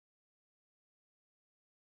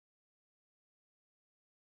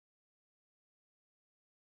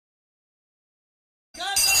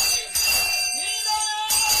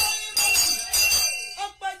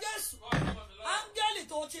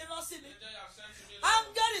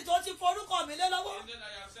áńgẹ́lì tó ti forúkọ mi lé lọ́wọ́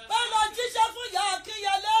bẹ́ẹ̀ lọ jíṣẹ́ fún ìyá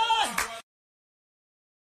Akínyẹlé.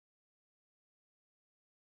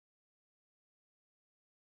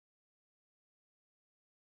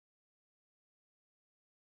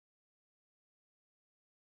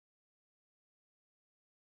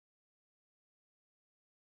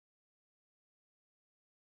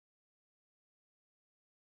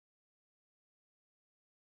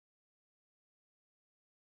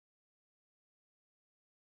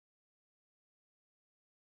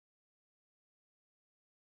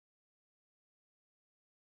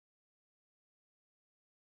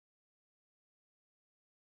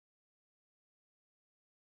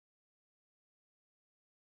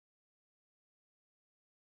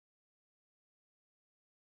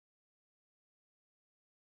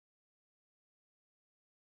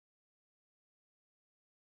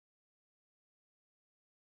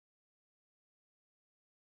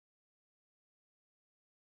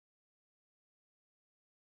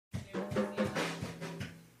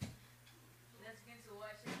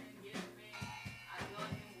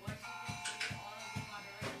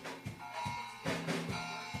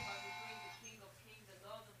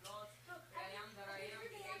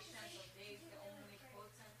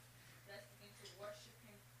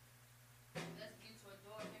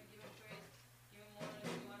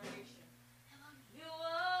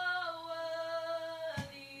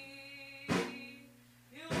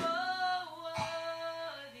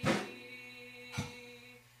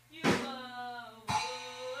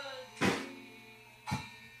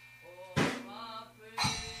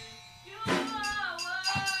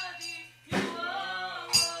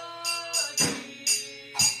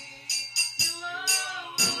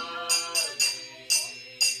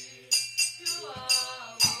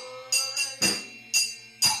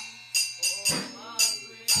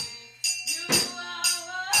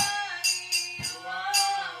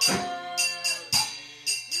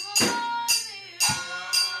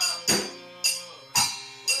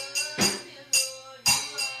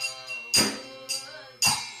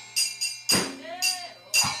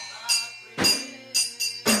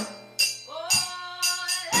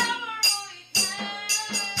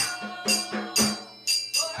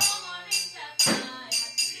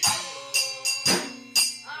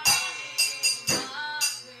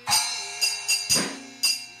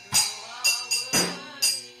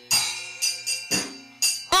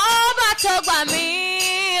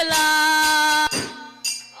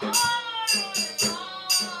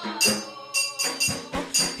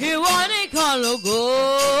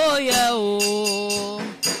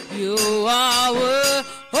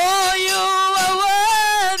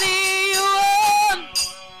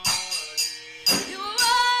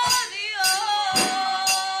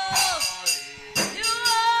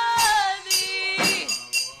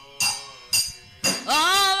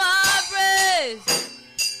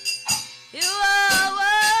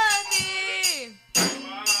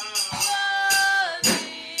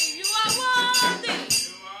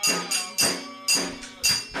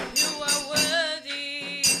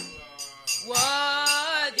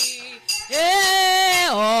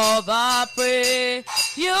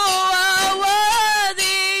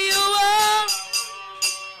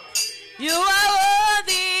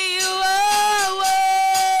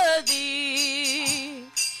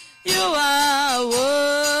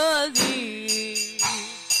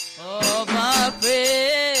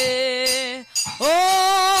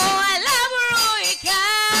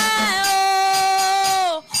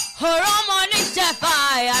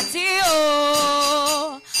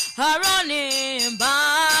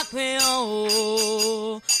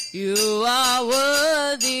 You are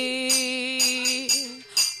worthy.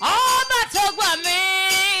 Ọba tó gbà mí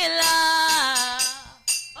là,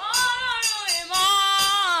 Ọlọ́run ìmọ̀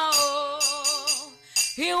o,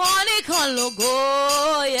 ìwọ nìkan lógo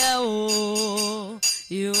yẹ o.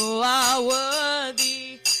 You are worthy.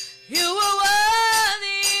 You are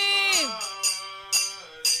worthy.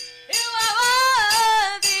 You are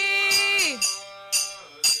worthy.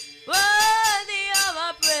 Worthy of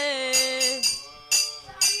our praise.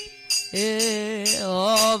 Yeah,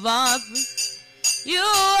 of our praise. You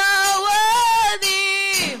are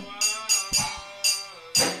worthy.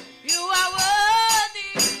 You are worthy.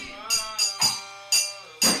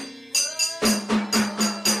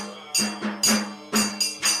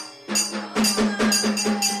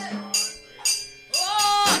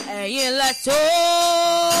 Oh, ẹ̀yin lẹ tó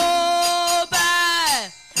bẹ́ẹ̀,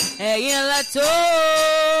 ẹ̀yin lẹ tó,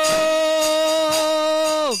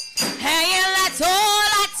 ẹ̀yin lẹ tó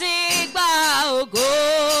láti gba ògo.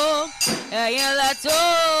 Ẹ̀yin lẹ tó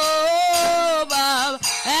bàbá,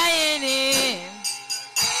 ẹ̀yin ni.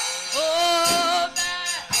 Oh.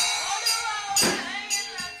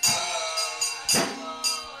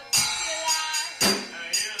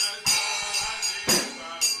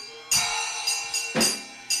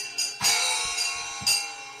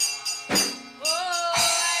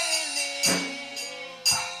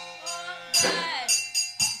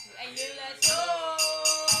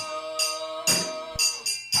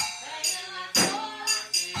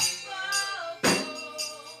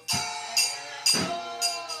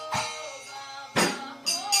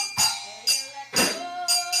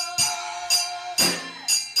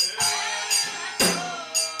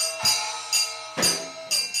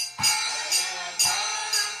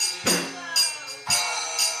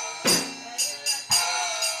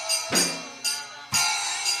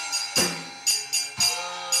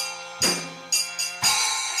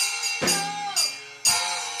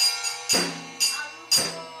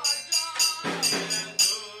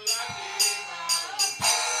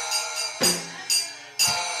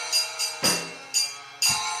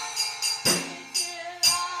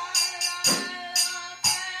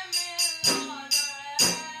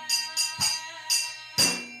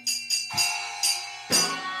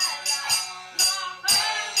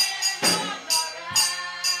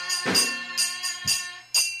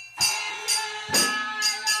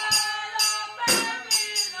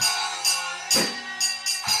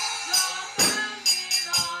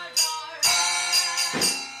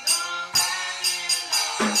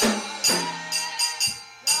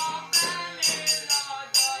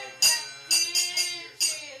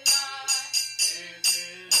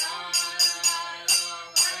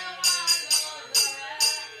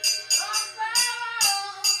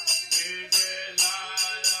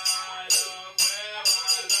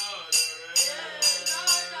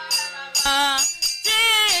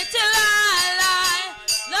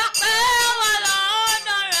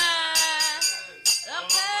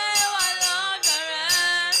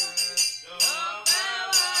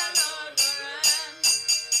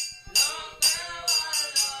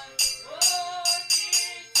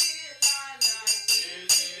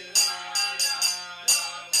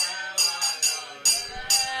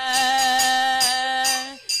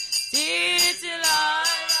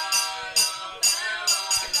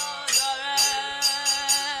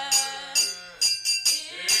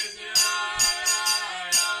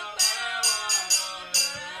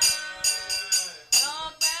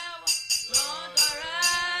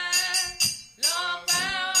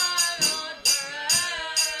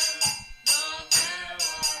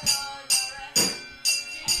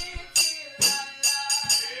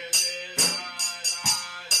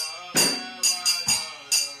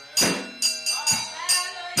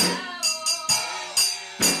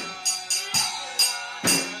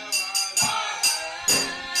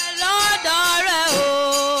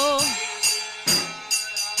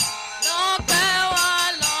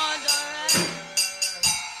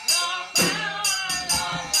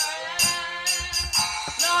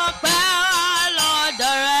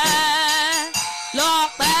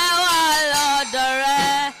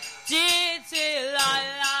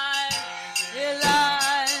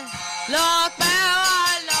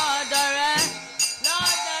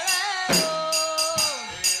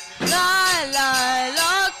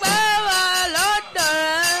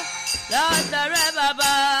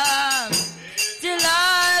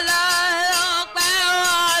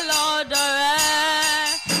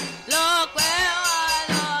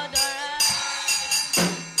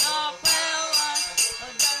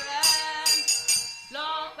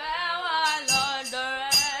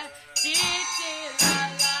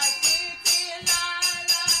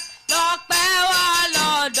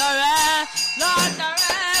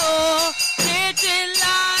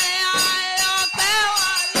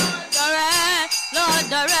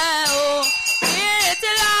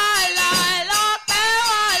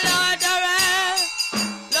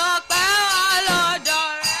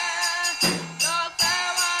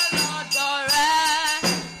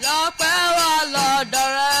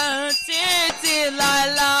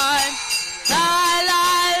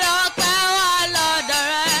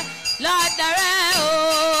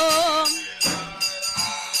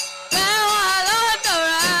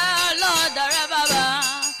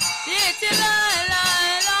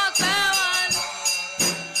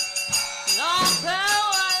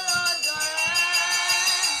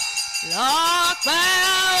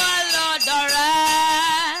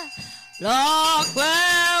 lọ́pẹ́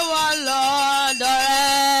wà lọ́dọ̀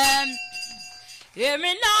rẹ̀.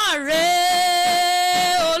 Èmi náà rè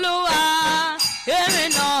Olúwa, èmi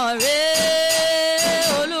náà rè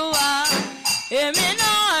Olúwa, èmi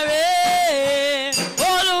náà rè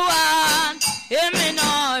Olúwa, èmi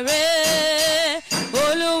náà rè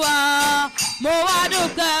Olúwa. Mo wá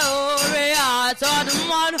dúpẹ́ oore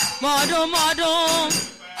àtọdúnmọ́dún mọ́dúnmọ́dún.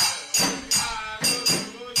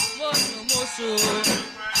 Mọ́sùmọ́sù.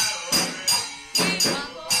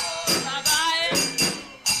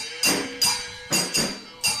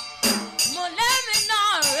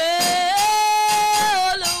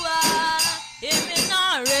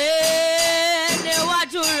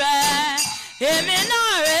 Èmi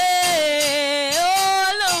náà rè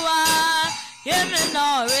Olúwa, èmi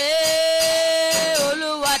náà rè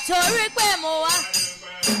Olúwa, torí pé mo wá.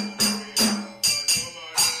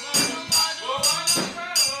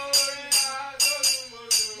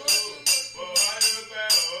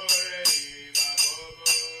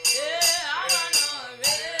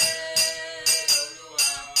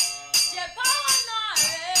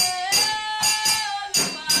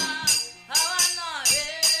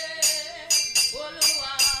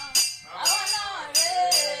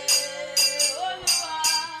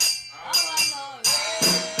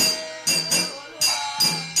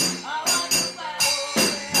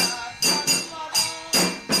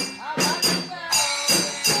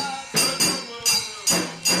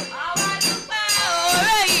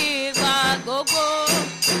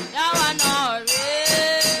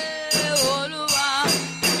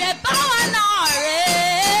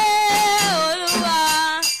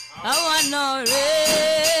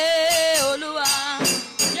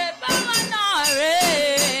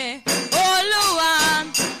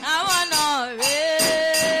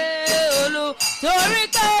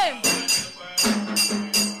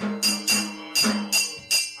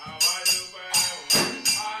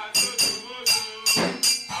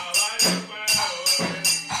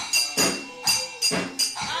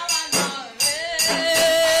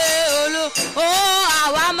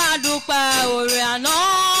 Oore àná,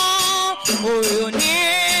 oore òní,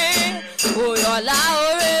 oore ọ̀la,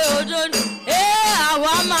 oore òjòní.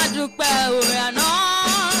 Àwa máa dúpẹ́ oore àná,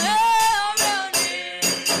 oore òní,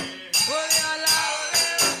 oore ọ̀la, oore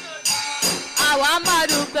òjòní. Àwa máa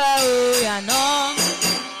dúpẹ́ oore àná,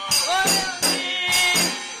 oore òní,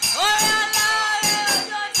 oore ọ̀la, oore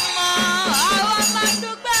òjòjúmọ́. Àwa máa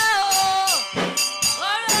dúpẹ́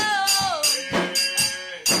oore òní,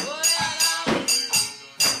 oore ọ̀la.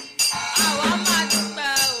 Àwa máa dúpẹ́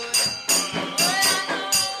oore àná,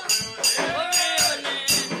 oore òní.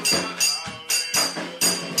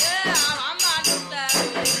 Àwa máa dúpẹ́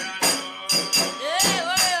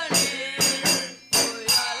oore òní, oore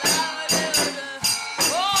ọ̀la, oore òjò.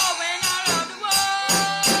 Òwe náà lọ́dúnwó.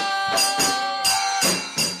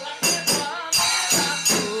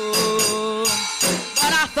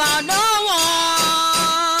 But I found no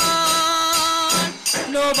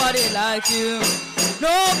one, nobody like you.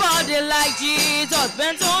 Nobody like Jesus.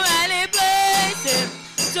 Been to many places,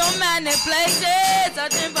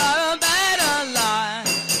 searching for a better life,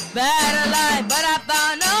 but I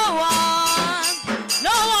found no one,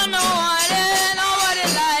 nobody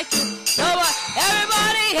like you, nobody.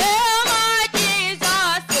 Everybody hail my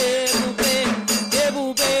Jesus,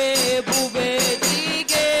 ebube,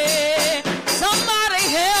 dike. Somebody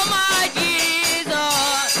hail my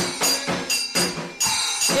Jesus,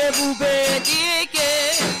 ebube, dike.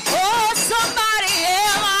 Oh, somebody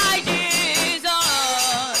hail my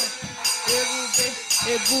Jesus,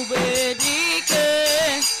 ebube, dike.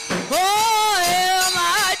 Oh, hail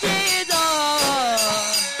my Jesus.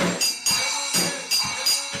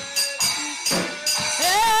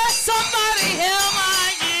 Hey, somebody hail my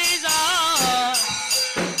Jesus.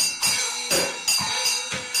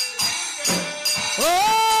 Oh,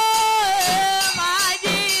 hail my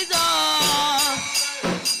Jesus.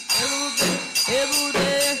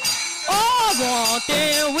 Oh, one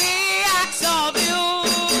thing we ask of you,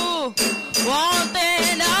 one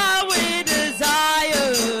thing I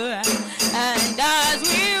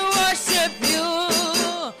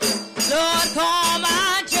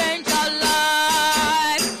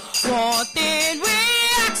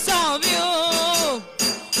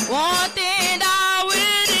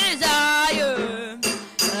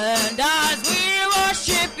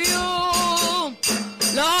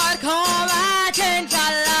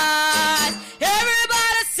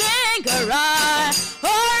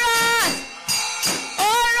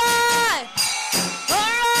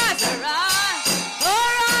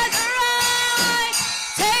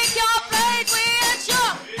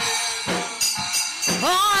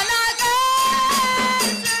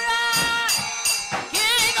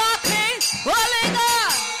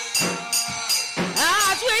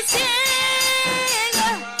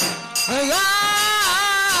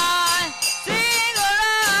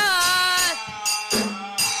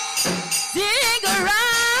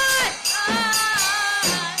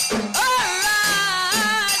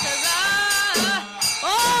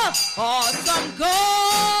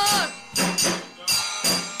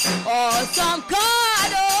awesome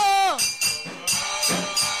God, oh,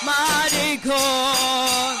 mighty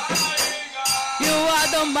God. You are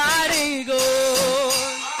the mighty God.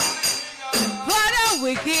 Father,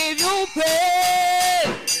 we give you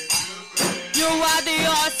praise. You are the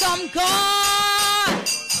awesome God.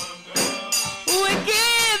 We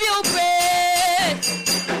give you praise.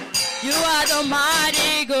 You are the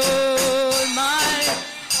mighty God, mighty.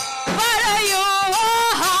 Father, you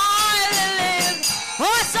are highly lived,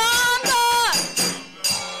 awesome God.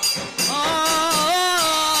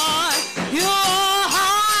 Oh, you are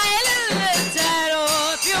highly lifted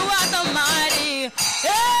up. You are the mighty,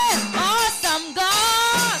 awesome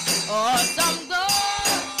God, awesome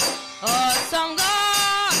God, awesome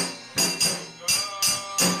God,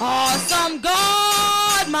 awesome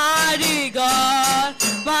God, mighty God,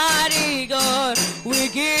 mighty God. We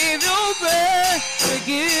give you praise, we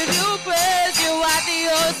give you praise. You are the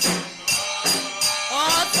awesome,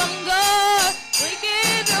 awesome God. We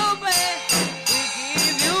give you praise, we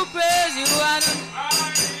give you praise. You are the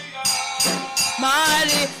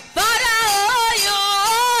mighty Father. Oh, you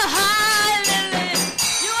are highly,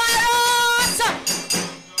 you are awesome.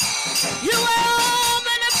 You are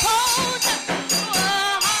omnipotent.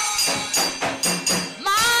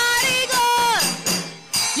 Mighty God.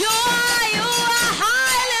 You are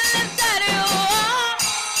highly lifted.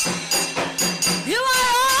 You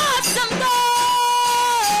are awesome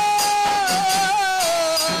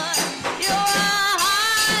God. You are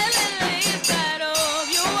highly lifted up.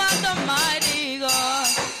 You are the mighty God.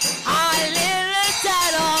 Highly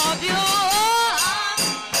lifted up.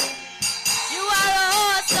 You are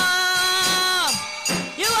awesome.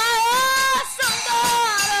 You are awesome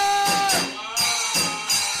God.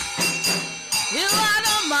 You are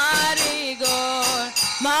the mighty God,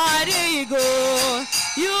 mighty God.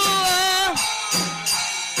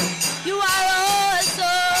 You are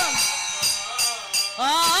awesome,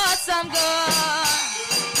 awesome God.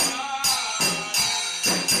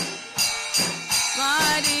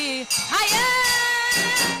 Mighty,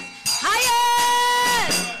 highest,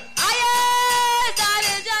 highest, highest. That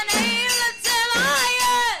is your name, let's say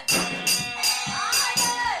highest,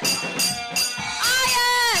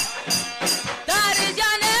 highest. That is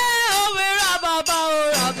your name. We're Rababa,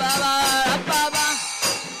 Rababa, Rababa.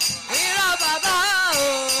 We're Rababa,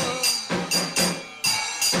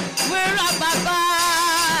 we're Rababa.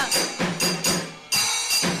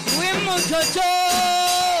 We're Muchocho.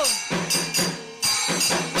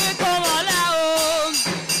 We're Komolao.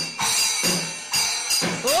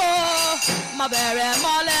 Oh, my berry,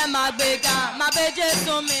 mole, my bega, my beje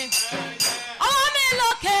to me. Oh, me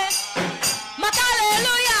look my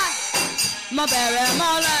hallelujah. My berry,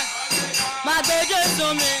 mole, my beje to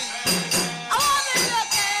me. Oh, me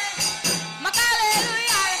look my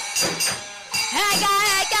hallelujah. Ega,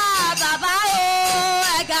 ega, baba,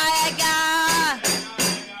 oh, ega, ega.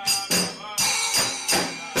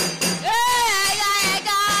 Ega,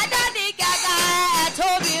 ega, daddy, gaga,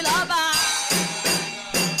 Toby Loba.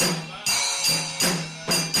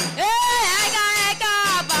 Ega, ega,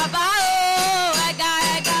 baba, oh, ega,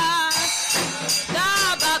 ega. Da,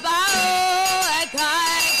 baba, oh, ega,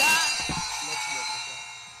 ega.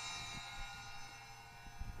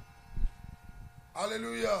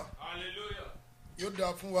 Hallelujah. Hallelujah. Yóò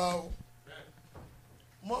dáa fún wa o.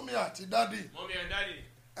 Mọ́mí àti dádì, Mommy and daddy,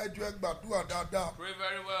 ẹ jọ̀ọ́ ẹ gbàdúrà dáadáa. pray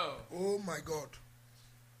very well. Oh my God.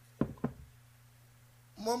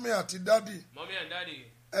 Mọ́mí àti dádì, Mommy and daddy,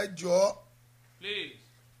 ẹ jọ̀ọ́.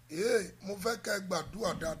 please, Mo fẹ́ kẹ́ ẹ gbàdúrà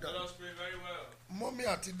let dáadáa. us pray very well. Mọ́mí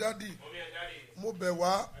àti dádì, Mommy and daddy, mo bẹ̀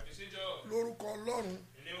wá I beseech you, lórúkọ Ọlọ́run, in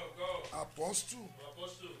the name of God, Àpọ́stù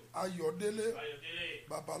Apostle, Ayọ̀délé Ayodele,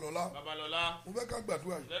 Babalọ́lá. Babalola, Mo fẹ́ ká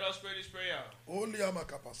gbàdúrà yìí. let us pray this prayer. Ó lé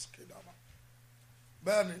àmàkàpàsíkèdàmà.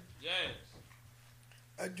 Bẹ́ẹ̀ni, Yes,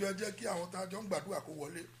 ẹ jọ̀ọ́ ẹ jẹ́ kí àwọn tá a jọ ń gbàdúrà kó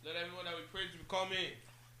wọlé. let everyone that we pray to come in.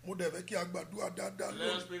 Mo dẹ̀ fẹ́ kí a gbàdúrà dáadáa Let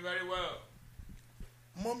us lónìí. pray very well.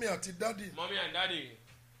 Mọ́mí àti dádì, Mommy and daddy,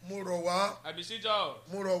 mo rọ̀ wá, I beseech you,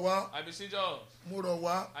 mo rọ̀ wá, I beseech you, mo rọ̀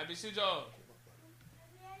wá, I beseech you,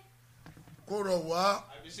 kó rọ̀ wá.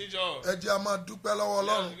 I beseech you. Ẹ jẹ́ a máa dúpẹ́ lọ́wọ́ Let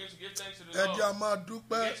us Ọlọ́run. begin to give thanks to the Ẹ jẹ́ a Lord. máa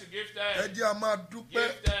dúpẹ́. Begin to give Ẹ thanks. jẹ́ a máa dúpẹ́.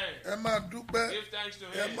 Give thanks. Ẹ máa dúpẹ́. Give thanks to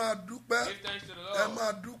Ẹ Him. máa dúpẹ́. Give thanks to the Ẹ Lord.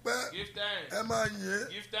 máa dúpẹ́. Give thanks. Ẹ máa yìn.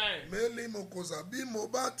 Give thanks. Mélí mo kò sà bí mo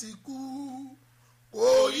bá ti kú. Kò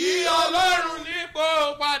Òyì Ọlọ́run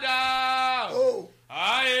nípò padà. Oh,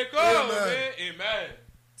 Àìkó Amen. mi. Amen.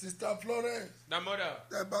 Sister Sister Florence. The mother.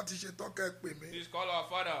 Tẹ́ bá ti ṣe tọ́kẹ́ pè mí. Please call our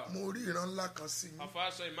father. Mo rí ìran ńlá kan sí Our yín.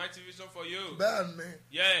 father saw a mighty vision for you. Bẹ́ẹ̀ ni,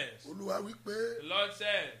 Yes. Olúwa wí pé The Lord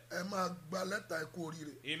said, ẹ máa gba lẹ́tà ikú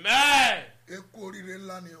oríire. Amen. Ikú oríire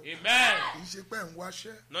ńlá ni o. Amen. Kì í ṣe pé ẹ̀ ń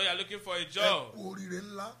wáṣẹ́. Now you are looking for a job. Ikú oríire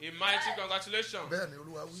ńlá. A mighty congratulations. Bẹ́ẹ̀ ni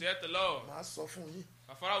Olúwa wí. Said the Lord. Màá sọ fún yín.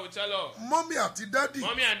 Our father will tell us. Mọ́mí àti dádì,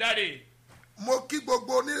 Mommy and daddy, mo kí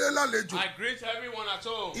gbogbo onílé lálejò. I greet everyone at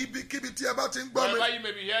home. Ibikíbi tí ẹ bá ti ń gbọ́ mi, Wherever you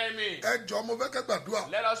may be hearing me, ẹ jọ̀ọ́ mo fẹ́ kẹ́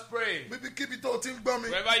gbàdúrà. let us pray. Ibikíbi tó o ti ń gbọ́ mi,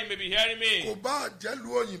 Wherever you may be hearing kò me, bá àjẹ́lu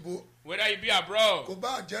òyìnbó, whether you be abroad kò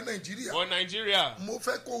bá àjẹ́ Nàìjíríà, or Nigeria, mo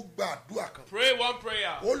fẹ́ kó o gbàdúrà kan. pray one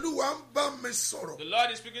prayer. Olúwa ń bá mi sọ̀rọ̀. The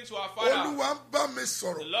Lord is speaking to our father. Olúwa ń bá mi The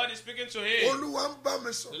sọ̀rọ̀. Lord is speaking to him. Olúwa ń bá mi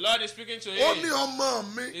The sọ̀rọ̀. Lord is speaking to Ó ní him.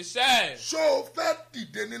 ọmọ mi, He said, ṣó o fẹ́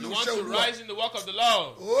dìde you nínú want iṣẹ́ to Olúwa? rise in the work of the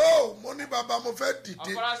Lord. Ó, mo ní bàbá mo fẹ́ Our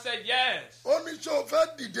dìde. father said, yes. Ó ní ṣó o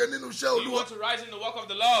fẹ́ dìde nínú iṣẹ́ You Olúwa? want to rise in the work of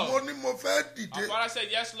the Mo Lord. ní mo fẹ́ Our dìde. father said,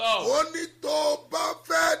 yes, Lord. Ó ní tó o bá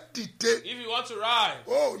fẹ́ dìde. If you want to rise,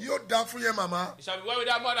 Ó, yóò dá fún yẹn màmá. it shall be well with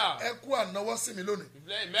that mother. Ẹ kú ànáwọ́ sí mi lónìí.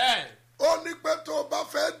 Amen. Ó ní pé tó o bá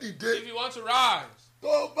fẹ́ dìde. If you want to rise, Tó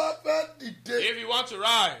o bá fẹ́ dìde. if you want to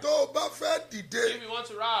rise, Tó o bá fẹ́ dìde. if you want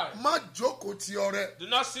to rise, Má jókòó ti ọrẹ. do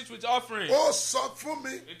not sit with offering. Ó sọ fún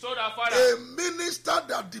mi. He told our father, A minister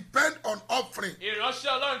that depend on offering, ìránṣẹ́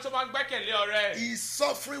Ọlọ́run tó máa ń gbẹ́kẹ̀lé ọrẹ. his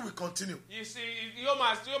suffering will continue. You see, yóò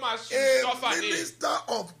máa A suffer ní. minister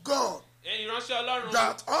of God Ìránṣẹ́ Ọlọ́run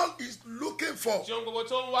that all is looking for, tí ohun gbogbo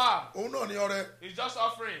tó ń wà òun náà ni ọrẹ. is just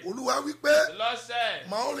offering. Olúwa The wípé Lord said,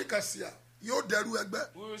 Maoli Kasia yóò dẹrù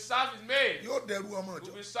ẹgbẹ́, we will serve his maid. yóò dẹrù ọmọ We will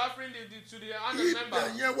ìjọ. be suffering to the hundred member.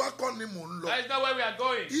 Ibẹ̀ yẹn wá kọ́ ni mò ń lọ. That is not where we are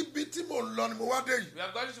going. Ibi tí mò ń lọ ni mo wá dé yìí. We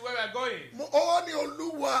are going to where we are going. Ó ní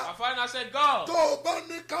Olúwa Our father said, God, tó o bá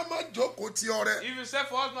ní ká má jókòó ti ọrẹ. if you say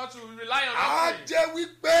for us not to rely on Á offering, jẹ́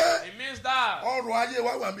wípé it means that ọrọ̀ ayé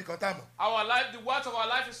wa wà mí kan tá a mọ̀. our life, the worth of our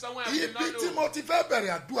life is somewhere we do Ibi not tí know. mo ti fẹ́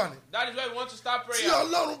bẹ̀rẹ̀ àdúrà ni. That is where we want to start Tí prayer.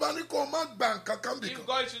 Ọlọ́run bá ní kó o má gba nǹkan kan bì If kan.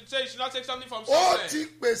 God should say, you should not take something from Ó somewhere. ti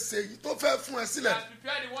pèsè èyí tó fẹ́ fún ẹ He sílẹ̀. has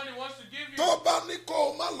prepared the one he wants to give you. Tó bá ní kó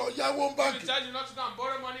o má lọ yáwó If he báńkì. tells you not to go and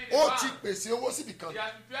borrow money in the Ó ti bank, pèsè owó síbì kan. he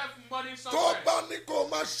has prepared money Tó somewhere. bá ní kó o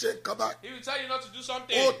má ṣe nǹkan báyìí. He will tell you not to do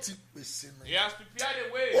something. Ó ti pèsè He náà. has prepared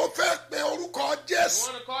a way. Ó fẹ́ pe orúkọ You Jésù.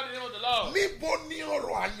 want to call the name of the Lord. Níbo ni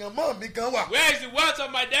ọ̀rọ̀ àyànmọ́ mi gan wà? Where is the wealth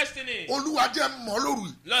of my destiny? Olúwa jẹ́ mọ́ lóru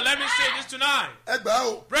yìí. Lord, let me say this tonight. Ẹ gbà á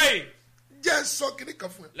o. Pray. Jẹ́ sọ kíní kan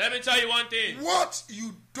fún ẹ. Let me tell you one thing. What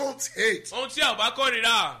you don't hate, Ohun tí a ò bá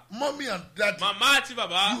kórìíra, mommy and daddy, màmá àti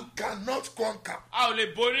bàbá, you cannot conquer. a ò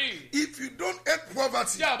lè borí. If you don't hate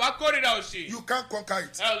poverty, Tí a ò bá kórìíra òṣì, you can't conquer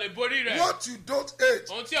it. ẹ ò lè borí rẹ̀. What you don't hate,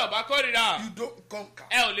 Ohun tí a ò bá kórìíra, you don't conquer.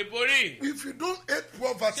 ẹ ò lè borí. If you don't hate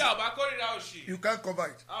poverty, Tí a ò bá kórìíra òṣì, you can't cover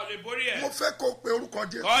it. a ò lè borí Mo ẹ̀. fẹ́ kó o pe orúkọ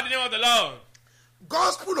Jésù. Call the name of the Lord.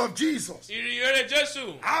 Gospel of Jesus Ìrìnrere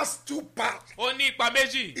Jésù, has two parts. ó ní ipa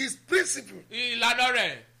méjì. His principle Ìlànà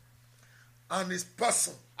rẹ̀ and his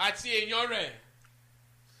person. àti èèyàn rẹ̀.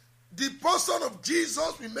 The person of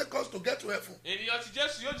Jesus will make us to get to heaven. Ènìyàn ti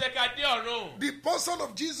Jésù yóò jẹ́ ká dé ọ̀run. The person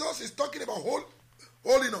of Jesus is talking about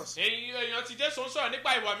holiness. Èèyàn ti Jésù ń sọ̀rọ̀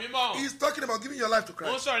nípa ìwà mímọ́. He's talking about giving your life to Ó ń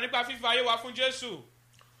Christ. sọ̀rọ̀ nípa fífi ayé wa fún Jésù.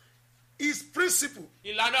 His principle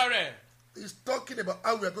Ìlànà rẹ̀, is talking about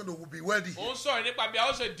how we are going to be wealthy. ó ń sọ̀rọ̀ nípa bí a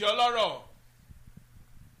ó ṣe di ọlọ́rọ̀.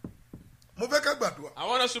 Mo fẹ́ ká gbàdúrà. I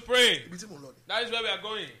want us to pray. Ibi tí mo lọ ni. That is where we are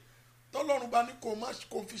going. Tọ́lọ́run bá ní kó o má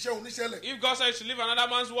kó o fi iṣẹ́ oníṣẹ́ lẹ̀. If God says to live another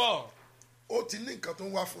man's world, Ó ti ní nǹkan tó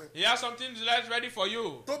ń wá fún ẹ. he has something that's ready for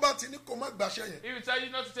you. Tó bá ti ní kó o má gbaṣẹ́ yẹn. If he tells you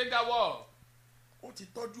not to take that world, Ó ti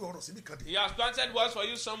tọ́jú ọ̀rọ̀ síbi kan he dé. has planted words for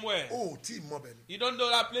you somewhere. Ó ò tí ì mọ bẹ̀ ni. You don't know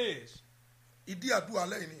that place. Ìdí àdúrà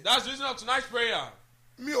lẹ́yìn ni. That's the reason of tonight's prayer.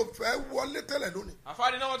 Mi ò fẹ́ wọlé tẹ́lẹ̀ lónìí. Our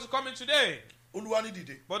Father did not want to come in today, Olúwa ní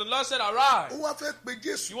dìde. but the Lord said, Ó arise. wá fẹ́ pe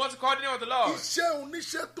Jésù. You want to call the name of the Lord. Iṣẹ́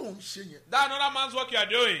oníṣẹ́ tó ń ṣe yẹn. That another man's work you are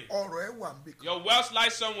doing. Ọ̀rọ̀ ẹ wà ń bì kan. Your wealth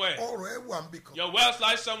lies somewhere. Ọ̀rọ̀ ẹ wà ń bì kan. Your wealth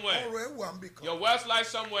lies somewhere. Ọ̀rọ̀ ẹ wà ń bì kan. Your wealth lies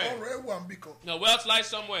somewhere. Ọ̀rọ̀ ẹ wà ń bì kan. Your wealth lies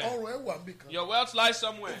somewhere. Ọ̀rọ̀ ẹ wà ń bì kan. Your wealth lies Ó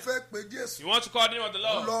somewhere. fẹ́ pe Jésù. You want to call the name of the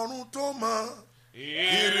Lord. Ọlọ́run tó mọ.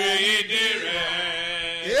 Ire ìdí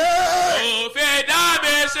rẹ̀. Yéé! Òfin dá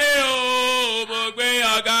mi sí o, mo gbé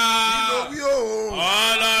ọ̀gá. Ló wí o.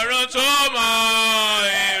 Ọlọ́run tó mọ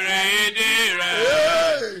èrè ìdí rẹ̀.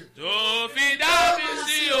 Yéé! Tó fi dá mi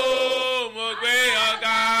sí o, mo gbé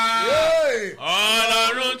ọ̀gá. Yéé!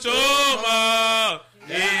 Ọlọ́run tó mọ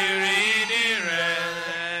èrè ìdí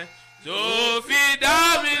rẹ̀. Tó fi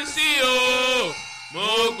dá mi sí o, mo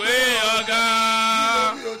gbé ọ̀gá.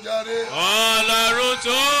 Ló wí o jàre. Ọlọ́run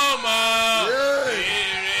tó mọ Yéé!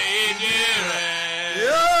 èrè ìdí rẹ̀.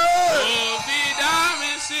 Yéé! Tó fi dá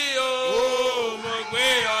mi sí o,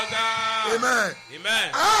 Amen.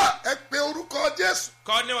 Amen. Ẹ pe orúkọ Jésù.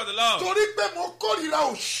 Call the name of the Lord. Torí pé mo kórìíra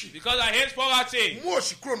òṣì. Because I hate poverty. Mú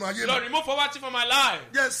òṣì kúrò ní ayé Lord, mi. remove poverty from my life.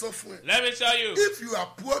 Jẹ́ sọ fún ẹ. Let me tell you. If you are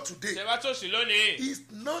poor today, Ṣé bá tó sí lónìí? it's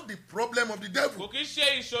not the problem of the devil. Kò kí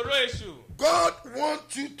ṣe ìṣòro èṣù. God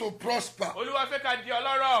wants you to prosper. Olúwa fẹ́ ká di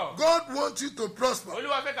ọlọ́rọ̀. God wants you to prosper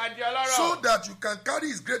Olúwa fẹ́ ká di ọlọ́rọ̀. so that you can carry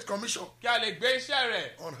his great commission Kí a lè gbé iṣẹ́ rẹ̀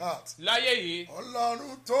on earth. láyé yìí.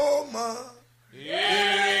 Ọlọ́run tó mọ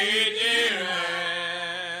Èrèdí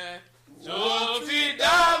rẹ̀ tó fi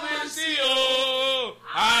dá mi sí o,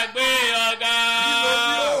 àgbé ọ̀gá.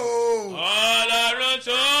 Ọlọ́run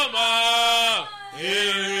tó mọ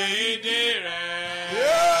èrèdí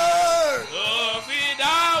rẹ̀ tó fi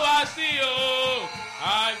dá wa sí o,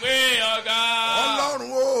 àgbé ọ̀gá.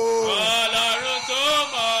 Ọlọ́run o. Ọlọ́run tó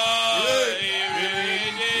mọ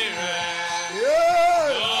èrèdí rẹ̀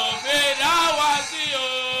tó fi dá wa sí o,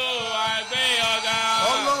 àgbé ọ̀gá.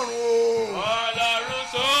 Ọlọ́run o. Ọlọ́run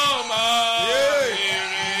tó mọ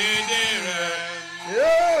èrèdí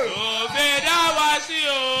rẹ̀ tó fi dá wa sí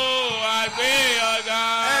o, àgbé ọ̀gá.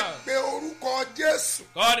 Ẹ pe orúkọ Jésù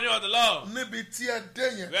Call the name of the Lord. níbi tí ẹ dé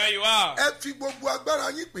yẹn. Where you are. Ẹ fi gbogbo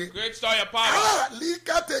agbára yín pé. Great store your power.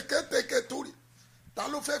 Líka tèkétéké torí. Ta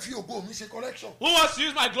ló fẹ́ fi ògo mi ṣe correction? Who wants to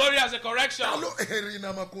use my glory as a correction? Ta ló èrè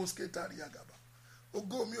iná máa kó skétàrí àgàbà?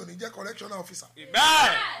 Ògo mi ò ní jẹ́ correctional officer.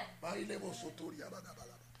 Amen. Báyìí lè mọ̀ sótórí àbàdàbàlà.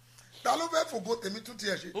 Ta ló fẹ́ fògo tèmi tún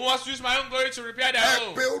tiẹ̀ ṣe? Who wants to use my own glory to repair their Ẹ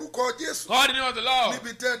own? pe orúkọ Jésù Call the name of the Lord.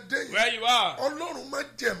 níbi tẹ́ dé yẹn. Where you are. Ọlọ́run má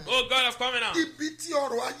jẹ̀mú. Oh God of covenant. Ibi tí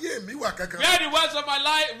ọrọ̀ ayé mi wà gangan. Where the words of my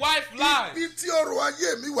wife lies. Ibi tí ọrọ̀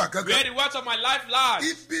ayé mi wà Where gangan. the words of my life lies.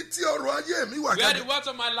 Ibi tí ọrọ̀ ayé mi wà Where the gangan. words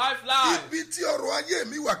of my life lies. Ibi tí ọrọ̀ ayé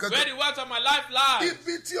mi wà Where gangan. the words of my life lies.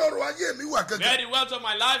 Ibi tí ọrọ̀ ayé mi wà Where gangan. the words of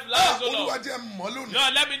my life lies, oh Olúwa Lord. jẹ́ mọ́ lónìí.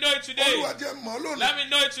 Lord, let me know it today. Olúwa jẹ́ mọ́ Let lónìí. me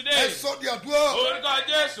know it Ẹ today. sọ di àdúrà.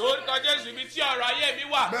 Orúkọ Jésù, ibi tí ọ̀rọ̀ ayé mi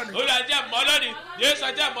wà. Bẹ́ẹ̀ni. Olúwa jẹ́ mọ́ lónìí. Jésù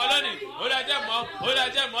jẹ́ mọ́ lónìí. Olúwa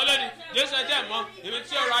jẹ́ mọ́ lónìí. Jésù jẹ́ mọ́. Ibi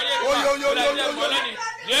tí ọ̀rọ̀ ayé mi wà. Oyo, yo, Olúwa yo, jẹ́ yo, mọ́ yo. lónìí.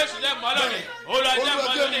 Jésù jẹ́ mọ́ lónìí. Olúwa jẹ́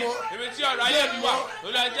mọ́ lónìí. Ibi tí ọ̀rọ̀ ayé mi wà.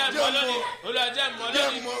 Olúwa jẹ́ mọ́ lónìí. Olúwa jẹ́ mọ́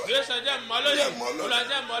lónìí. Jésù jẹ́ mọ́ lónìí. Olúwa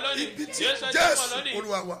jẹ́ mọ́ lónìí. Ibi tí Jésù jẹ́ mọ́ Jésù lónìí.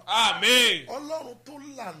 Olúwa wa. Amen. Ọlọ́run tó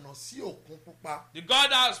lànà sí òkun pupa The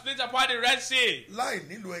God that split apart the Red Sea láì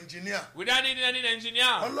nílò ẹnjìníà. without needing any engineer.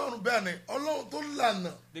 Ọlọ́run bẹ́ẹ̀ ni Ọlọ́run tó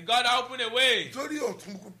lànà The God that opened a way sórí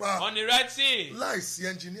òkun pupa on the Red Sea láì sí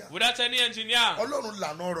ẹnjìníà. without any engineer. Ọlọ́run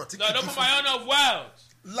lànà ọ̀rọ̀ tí Lord, kìí open fún my honor of wealth.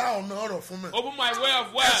 lá ọ̀nà ọ̀rọ̀ fún mi. Open my way of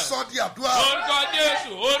Ẹ wealth. sọ di àdúrà. Orúkọ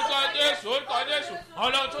Jésù.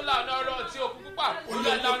 Ọlọ́run tó là ọ̀nà ọ̀rọ̀ tí òkú púpà.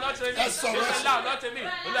 Olúwa là ọ̀nà tèmi. Ẹ sọ̀rọ̀ Jésù ẹ là ọ̀nà tèmi.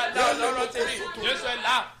 Olúwa là ọ̀nà tèmi. Jésù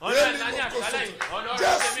là ọ̀nà ní àṣálẹ̀. Ọ̀nà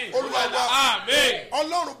ọ̀rọ̀ tèmi. Olúwa wa. Amen.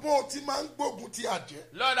 Ọlọ́run bó o ti máa ń gbógun ti àjẹ́.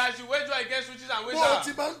 Lord, as you wage war against witches and Bó o ti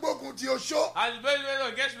wizards. máa ń gbógun ti oṣó. As you wage war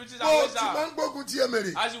against witches Bó and o ti máa wizards. ń gbógun ti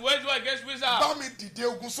èmèrè. As you wage war against wizards. Bá mi dìde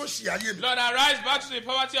ogun sóṣì ayé mi. Lord, arise battle to the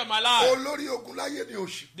poverty of my life. Olórí ogun láyé ni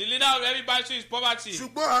òṣì. The leader of every battle is poverty.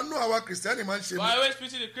 Ṣùgbọ́n àánú àwa kìrìsìtẹ́nì máa ń ṣe But mí. I always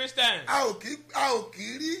pity the Christians. A ò kì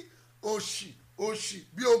í rí òṣì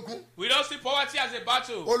bí ogun. We don't see poverty as a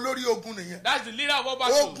battle. Olórí ogun nìyẹn. That's the leader of all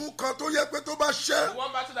battles. Ogun kan tó yẹ pé tó bá ṣẹ́.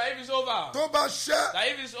 One battle that if it's over, Tó bá ṣẹ́. that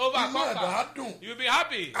if it's over, Inú ẹ̀dá á conquer, dùn. you'll be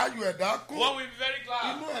happy. Ayọ̀ ẹ̀dá kún. One will be very glad.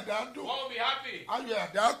 Inú ẹ̀dá á dùn. One will be happy. Ayọ̀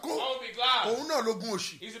ẹ̀dá kún. One will be glad. Òun náà lógun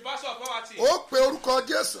òṣì. It's the battle of poverty. Ó pe orúkọ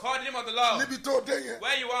Jésù Call the name of the Lord. níbi tó dé yẹn.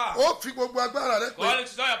 Where you are, Ó fi gbogbo agbára rẹ call pé it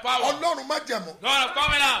to show your power. Ọlọ́run má jẹ̀mọ́. God of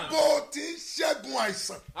covenant. Bó o ti ń ṣẹ́gun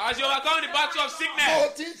àìsàn. As you overcome the battle of Bó o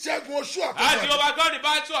sickness, ti ń ṣẹ́gun oṣù as you àkókò. overcome the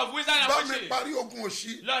battle of wizard Bá and mi witches, parí ogun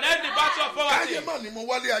òṣì. Lord, end the battle of poverty. Káyé mà ni mo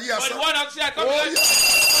wálé ayé But the asán. one that say I come Ó to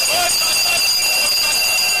yá.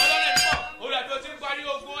 Olúwa tó ti ń parí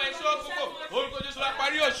ogun ẹ̀ṣọ́ òkúkò orúkọ Jésù wá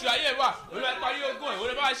parí oṣù ayé wa Olúwa parí ogun ẹ̀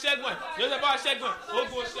Olúwa bá ṣẹ́gun ẹ̀ Jésù bá ṣẹ́gun ẹ̀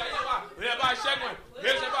ogun oṣù ayé wa Olúwa bá ṣẹ́gun ẹ̀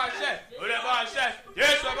Jésù bá ṣẹ́ Olúwa bá ṣẹ́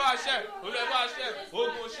Jésù bá ṣẹ́ Olúwa bá ṣẹ́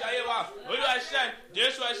ogun oṣù ayé wa Olúwa ṣẹ́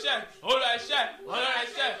Jésù ṣẹ́ Olúwa ṣẹ́ Olúwa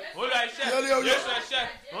ṣẹ́ Olúwa ṣẹ́ Jésù ṣẹ́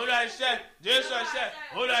Olúwa ṣẹ́ Jésù ṣẹ́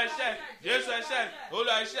Olúwa ṣẹ́ Jésù ṣẹ́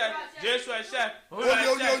Olúwa ṣẹ́ Jésù ṣẹ́ Olúwa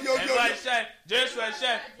ṣẹ́ Jésù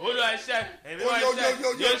ṣẹ́ Olúwa ṣẹ́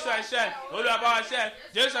Jésù ṣẹ́ Olúwa bá ṣẹ́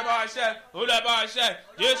Jésù bá ṣẹ́ Olúwa bá ṣẹ́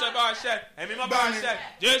Jésù bá ṣẹ́ ẹ̀mí mọ́ bá ṣẹ́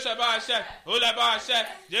Jésù bá ṣẹ́ Olúwa bá ṣẹ́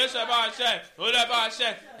Jésù bá ṣẹ́ Olúwa bá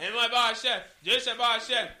ṣẹ́ ẹ̀mí mọ́ bá ṣẹ́ Jésù bá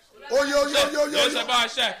ṣẹ́ Oyo yo yo yo Jésù yo. bá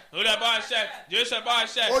ṣẹ́, olúwa bá ṣẹ́, Jésù bá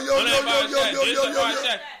ṣẹ́, Oyo, olúwa bá yo, yo, ṣẹ́, yo, yo, Jésù bá yo, yo.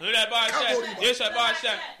 ṣẹ́, olúwa bá ṣẹ́, Kaboriba. Jésù bá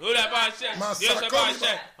ṣẹ́, olúwa bá ṣẹ́, Jésù bá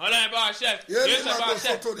ṣẹ́, olúwa bá ṣẹ́, Yeli Jésù bá mago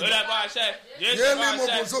ṣẹ́, sotoriba. olúwa bá ṣẹ́, Jésù Yeli bá mogo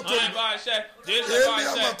ṣẹ́, sotoriba. olúwa bá ṣẹ́, Jésù Yeli bá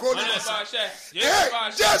ṣẹ́, amakoni olúwa masa. bá ṣẹ́, Jésù Hey, bá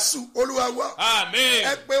ṣẹ́. Jésù Olúwa wa. Amen.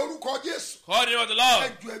 Ẹ pe orúkọ Jésù. Call the name of the Ẹ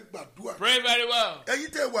Lord. ju ẹ gbàdúrà. Pray very well. Ẹ̀yin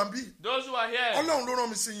tẹ́ wà bí. Those who are here, Ọlọ́run ló rán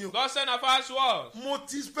mi sí yín o. God sent a fast to us. Mo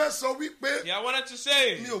ti fẹ́ sọ wípé Yeah, I wanted to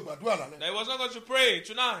say mi ò gbàdúrà lálẹ́. that he was not going to pray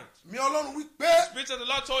tonight. Mi Ọlọ́run wípé Spirit of the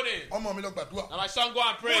Lord told him, ọmọ mi lọ gbàdúrà. now my son, go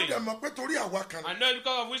and Mo pray. dẹ̀ mọ̀ pé torí àwa kan. I know it's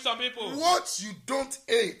because of which some people. What you don't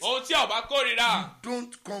hate, Ohun tí a ò bá kórìíra,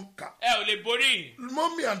 don't conquer. ẹ ò lè borí.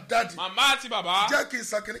 Mommy and daddy, Màmá àti bàbá, jẹ́ kí n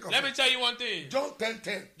sàkíní kan let fún me tell you one thing. John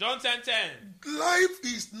 10:10. John 10:10. Life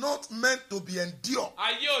is not meant to be endured.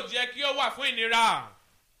 Ayé ò jẹ́ kí ó wà fún ìnira.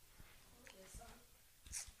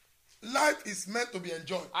 Life is meant to be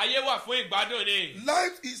enjoyed. Ayé wà fún ìgbádùn ni.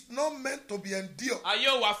 Life is not meant to be endured. Ayé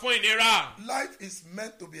ò wà fún ìnira. Life is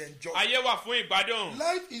meant to be enjoyed. Ayé wà fún ìgbádùn.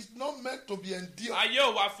 Life is not meant to be endured. Ayé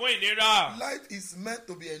ò wà fún ìnira. Life is meant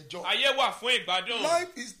to be enjoyed. Ayé wà fún ìgbádùn. Life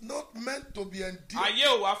is not meant to be endured. Ayé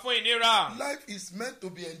ò wà fún ìnira. Life is meant to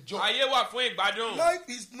be enjoyed. Ayé wà fún ìgbádùn. Life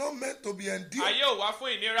is not meant to be endured. Ayé ò wà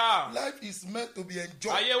fún ìnira. Life is meant to be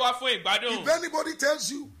enjoyed. Ayé wà fún ìgbádùn. If anybody tells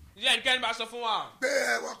you Ǹjẹ́ ẹnikẹ́ni bá sọ fún wa pé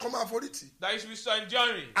ẹ wá kọ́ máa forí tì, that you should be so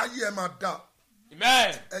enduring? ayé ẹ máa dà,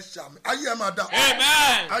 Amen. ẹ ṣàmì, ayé ẹ máa dà,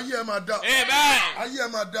 Amen. ayé ẹ máa dà, Amen. ayé ẹ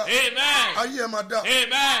máa dà, Amen. ayé ẹ máa dà,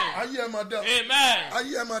 Amen. ayé ẹ máa dà, Amen.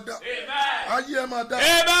 ayé ẹ máa dà, Amen. ayé ẹ máa dà,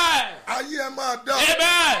 Amen. ayé ẹ máa dà,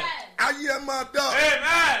 Amen. ayé ẹ máa dà,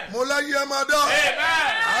 Amen. mo láyé ẹ máa dà,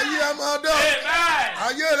 Amen. ayé ẹ máa dà, Amen.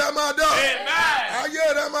 ayé rẹ máa dà, Amen.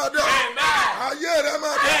 ayé rẹ máa dà, Amen. ayé rẹ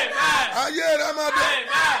máa dà, Amen. ayé rẹ máa dà. Amen.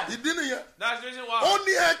 Ìdí nìyẹn, That's the reason ó why.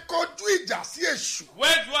 ní ẹ kọjú ìjà sí èṣù,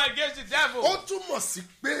 Wage war against the devil. ó túmọ̀ sí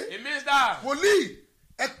pé It means that. wòlíì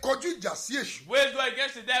ẹ kọjú ìjà sí èṣù, Wage war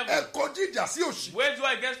against the devil. ẹ kọjú ìjà sí òṣì, Wage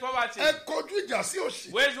war against poverty. ẹ kọjú ìjà sí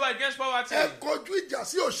òṣì, Wage war against poverty. ẹ kọjú ìjà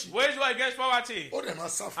sí òṣì, Wage war against poverty. ó dẹ̀ máa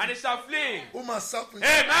sá fún And yín, it shall flee. ó máa sá fún yín,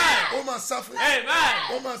 Amen. ó máa sá fún yín,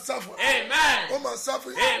 Amen. ó máa sá fún yín, Amen. ó máa sá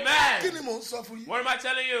fún yín. Amen. Kí ni mò ń sọ fún yín? What am I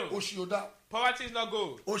telling you? Òṣì ò dá, Poverty is not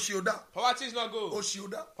good. òṣì ò dá, Poverty is not good. òṣì ò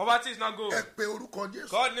dá. Poverty is not Ẹ good. pe orúkọ Jésù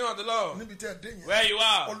God the name of the Lord. níbi tí ẹ dé yẹn. Where you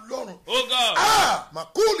are. Ọlọ́run. Oh God.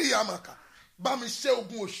 Màkúlì àmàkà. Bá mi ṣẹ́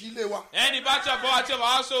ogun òṣì ilé wa. Any battle of poverty of our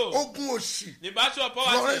household. Ogun òṣì. The battle of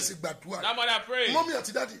Florence poverty. gbàdúrà. That mother pray. Mọ́mí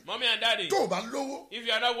àti dádì. Mommy and daddy. Tó o bá lówó, If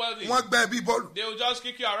you are not wealthy, wọ́n gbẹ́ bí bọ́ọ̀lù. they will just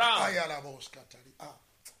kick you around. Ayára bọ̀ ṣkàtàrí.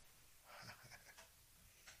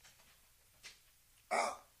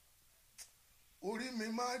 Orí mi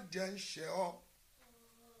máa jẹ́ ń ṣe ọ́.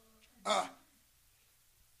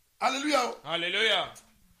 Hallelujah. Hallelujah.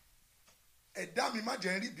 Ẹ̀dá mi má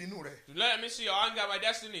jẹ́ ń rí ìbínú rẹ̀. Let me see your anger, my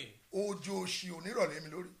destiny. Òjò òṣì onírọ̀lẹ́ mi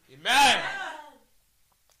lórí. Amen.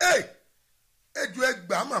 Ẹjọ́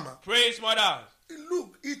ẹgbàá màmá. Praise mothers.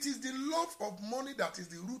 Look, it is the love of money that is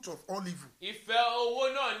the root of all evil. Ìfẹ́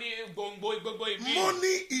owó náà ní gbòǹgbò gbogbo ìbí.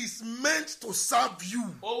 Money is meant to serve you.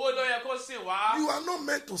 Owó ló yẹ kó sìn wá. You are not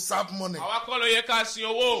meant to serve money. Àwa kọ́ ló yẹ ká sin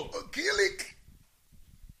owó. Kill it.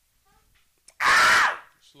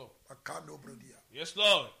 Slow. Akado brodia. Yes,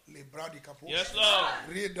 Lord. Le bradi kapo. Yes, Lord.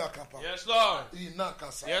 Reda kapa. Yes, Lord. Ina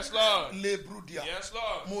kasa. Yes, Lord. Le brudia. Yes,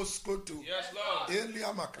 Lord. Moskoto. Yes, Lord.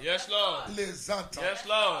 Eliamaka. Yes, Lord. Le zanta. Yes,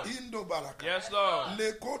 Lord. Indo baraka. Yes, Lord.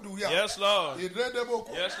 Le koduya. Yes, Lord.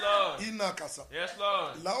 Iredeboko. Yes, Lord. Ina kasa. Yes,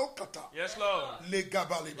 Lord. Laokata. Yes, Lord. Le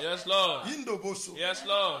gabaliba. Yes, Lord. Indo boso. Yes,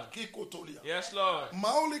 Lord. Kikotolia. Yes, Lord.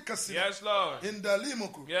 Maoli kasina. Yes, Lord.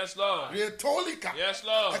 Indalimoku. Yes, Lord. Retolika. Yes,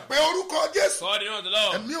 Lord. Ẹ̀pẹ́ orúkọ Jésù. God, the name of the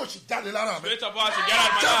Lord. Ẹ̀mí ò sì jáde lára mi. Spirit of poverty, get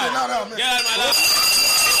out of my Jáde life. lára mi. Get out of my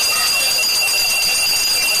life.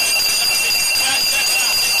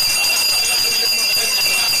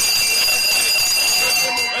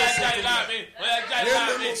 Oya jáde lára mi. Oya jáde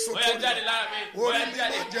lára mi. Oya jáde lára mi. Oya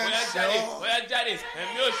jáde. Oya jáde. Oya jáde.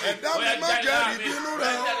 Ẹ̀mí òṣì. Ẹ̀dá mi Oya má jáde jẹ́ lára mi. ìbínú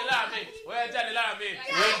Oya rẹ. jáde lára mi. Oya jáde lára mi.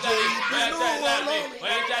 Oya Òjò jáde. Oya ìbínú jáde lára mi. Ọlọ́run.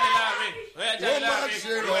 Oya jáde lára mi. Oya Ó jáde má lára mi.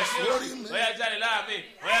 ṣe rọ̀ sórí mi. Oya jáde lára mi.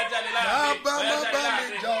 Oya jáde lára mi. Bàbá Oya má jáde bá lára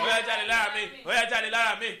mi mi. jà. Oya jáde lára mi. Oya jáde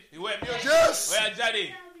lára mi. Ìwọ ẹ̀mí òṣì. Jésù. Oya jáde.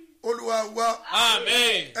 Olúwa wa.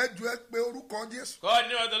 Amen. Ẹjọ́ ẹ pé orúkọ Jésù. God, the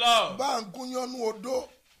name of the Lord. Bá ń gúnyánú odó.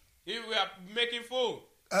 If we are making food,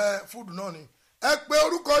 Fúdù náà ni. Ẹ pé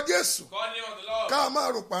orúkọ Jésù. God, the name of the Lord. Ká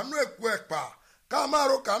máa rò pàánú èpo ẹ̀pà. Ká máa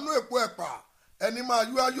rò kàánú èpo ẹ̀pà. Ẹni máa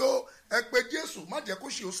yó ayó. ẹ pé Jésù má jẹ́ kó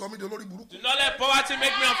ṣe ó sọ mí di olórí burúkú. Do not let poverty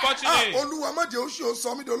make me unfortunate. Olúwa má jẹ́ ó ṣe ó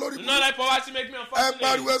sọ mí di olórí Do burúkú. not let poverty make me ẹ unfortunate.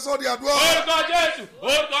 pariwo ẹ sọ di àdúrà. Orúkọ Jésù,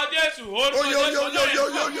 orúkọ Jésù, orúkọ Oyo, Jésù. yo, yo, yo,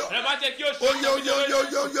 yo, yo. Ẹ má jẹ́ kí o ṣe. Oyo, yo, yo,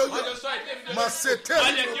 yo, yo, Má yo. jẹ́ sọ ìdí. Má ṣe Má jẹ́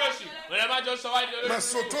tẹ́lẹ̀. kí o ṣe. Ẹ má jẹ́ sọ wá di olórí Má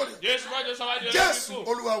burúkú. sọ tóri. Jésù má jẹ́ sọ wá di olórí Jésù burúkú.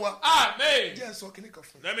 Olúwa wa. Amen. Jẹ́ ẹ sọ kíní kan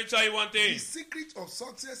fún mi. Let me tell you one thing. The secret of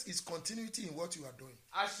success is continuity in what you are doing.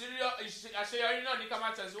 Àṣeyọrí náà ní ká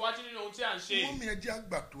máa tẹ̀síwájú nínú ohun tí à ń ṣe. Mọ́mí ẹ jẹ́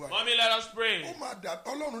àgbàdua. Mommy, let us pray. Ó máa dà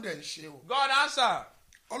Ọlọ́run dẹ̀ ń ṣe o. God answer.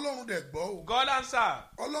 Ọlọ́run dẹ̀ gbọ́ o. God answer.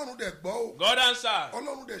 Ọlọ́run dẹ̀ gbọ́ o. God answer.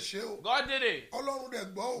 Ọlọ́run dẹ̀ ṣe o. God did it. Ọlọ́run dẹ̀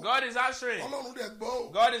gbọ́ o. God is answering. Ọlọ́run dẹ̀ gbọ́ o.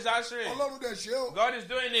 God is answering. Ọlọ́run dẹ̀ ṣe o. God is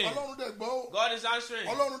doing it. Ọlọ́run dẹ̀ gbọ́ o. God is answering.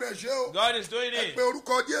 Ọlọ́run dẹ̀ ṣe o. God is doing Ẹ it. pe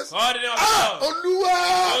orúkọ Jésù. God in the name of God.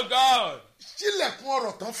 Olúwa Oh God. ṣílẹ̀kùn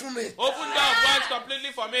ọ̀rọ̀ tán fún mi. Open the door of words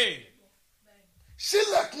completely for me.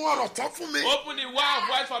 Ṣílẹ̀kùn ọ̀rọ̀ tán fún mi. Open the door of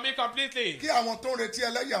words for me completely. Kí àwọn tó ń retí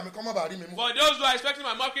ẹlẹ́yà mi kọ́ má bàa rí mi mú. For those who are expecting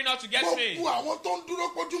my mockery not to get me. Gbogbo àwọn tó ń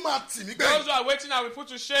dúró pójú máa tì mí Those gbẹ̀yìn. who are waiting I will put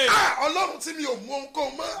to shame. Ọlọ́run tí mi ò mú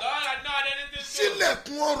ohunkóhun mọ́. Lord, I don't have anything to.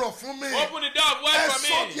 Ṣílẹ̀kùn ọ̀rọ̀ fún mi. Open the door of words Ẹ for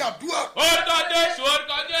sọ di me. àdúrà. Orúkọ Jésù,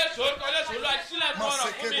 orúkọ Jésù, orúkọ Jésù. Olúwa ṣílẹ̀kùn Má ọ̀rọ̀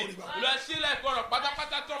ṣe fún mi. kébòrì bá. Olúwa ṣílẹ̀kùn ọ̀rọ̀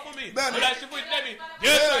pátápátá tó fún mi. Bẹ́ẹ̀ni. Olúwa ṣí fún ìdílé mi.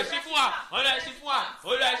 Jésù ẹ̀ ṣí fún wa. Olúwa ṣí fún wa.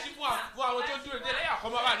 Olúwa ṣí fún wa. Fún àwọn tó dúró délé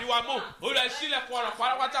àkọ́mọ́ bá ní wa mú. Olúwa ṣílẹ̀kùn ọ̀rọ̀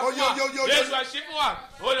pátápátá fún wa. Jésù ẹ̀ ṣí fún wa.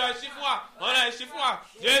 Olúwa ṣí fún wa. Olúwa ṣí fún wa.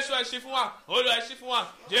 Jésù ẹ̀ ṣí fún wa. Olúwa ṣí fún wa.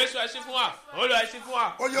 Jésù ẹ̀ ṣí fún wa. Olúwa ṣí fún wa.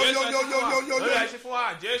 Jésù ẹ̀ ṣí fún wa. Olúwa ṣí fún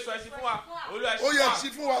wa. Jésù ẹ̀ ṣí fún wa. Olúwa ṣí Ó fún yẹ wa. ṣí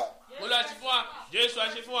fún wa. Olúwa ṣí fún wa. Jésù ẹ̀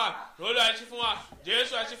ṣí fún wa. Olúwa ṣí fún wa.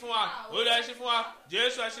 Jésù ẹ̀ ṣí fún wa. Olúwa ṣí fún wa.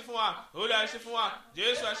 Jésù ẹ̀ ṣí fún wa. Olúwa ṣí fún wa.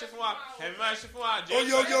 Jésù ẹ̀ ṣí fún wa. Ẹ̀mí ẹ̀ ṣí fún wa.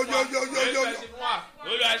 Jésù ẹ̀ ṣí fún wa.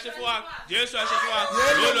 Jésù ẹ̀ ṣí fún wa.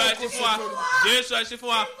 Olúwa ṣí fún wa. Jésù ẹ̀ ṣí fún wa. Olúwa ṣí fún wa. Jésù ẹ̀ ṣí fún wa. Olúwa ṣí fún wa. Jésù ẹ̀ ṣí fún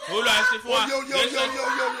wa. Olúwa ṣí fún wa. Jésù ẹ̀ ṣí fún wa. Olúwa ṣí fún wa.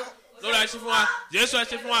 Olúwa ṣí fún wa. Jésù ẹ̀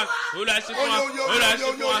ṣí fún wa. Olúwa ṣí fún wa. Olúwa ṣí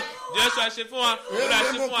fún wa. Jésù ẹ̀ ṣí fún wa.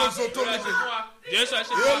 Ṣí fún wa. Jésù ẹ̀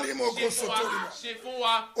ṣí fún wa. Ṣí fún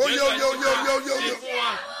wa. Ṣí fún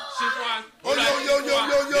wa.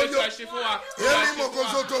 Jésù ẹ̀ ṣí fún wa. Yéli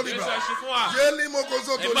mokozo tó Jésù riba. ẹ̀ ṣí fún wa. Yéli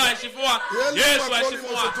mokozo tó Ẹ̀bá riba. ẹ̀ ṣí fún wa. Jésù ẹ̀ ṣí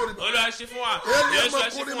fún wa. Olúwa ṣí fún wa. Jésù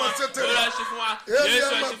ẹ̀ ṣí fún wa. Olúwa ṣí fún wa.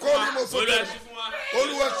 Jésù ẹ̀ ṣí fún wa. Olúwa ṣí fún wa.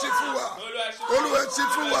 Olúwa ṣí fún wa. Olúwa ṣí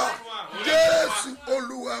fún wa. Jésù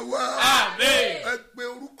Olúwa wa. Amen. Ẹ pe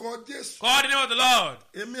orúkọ Jésù. Call the name of the Lord.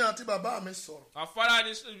 Èmi àti bàbá mi sọ̀rọ̀. Our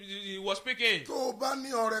father he was speaking. Tó o bá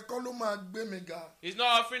ní ọrẹ kọ́ ló máa gbé mi ga. It's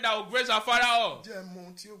not offering that will grace our father up. Jẹ́ mọ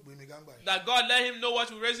ohun tí ó gbé mi ga gbà yìí. That God let him know what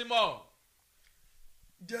will raise him up.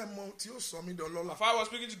 Jẹ́ mọ ohun tí ó sọ mí Our dọlọ́lá. father was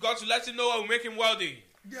speaking to God to let him know what will make him wealthy.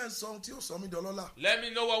 Jẹ́ sọ ohun tí ó sọ mí dọlọ́lá. Let me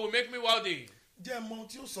know what will make me wealthy. Jẹ́ mọ ohun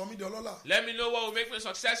tí ó sọ mí dọlọ́lá. Let me know what will make me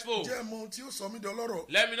successful. Jẹ́ mọ ohun tí ó sọ mí dọlọ́rọ̀.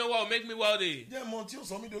 Let me know what will make me wealthy. Jẹ́ mọ ohun tí ó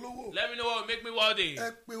sọ mí dolówó. Let me know what will make me wealthy.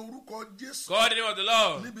 Ẹ pe orúkọ Jésù. Call the name of the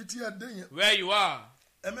Lord. Níbi tí ẹ dé yẹn. Where you are.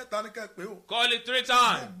 Ẹ̀mẹ́ta ní ká ẹ pé o. Call it 3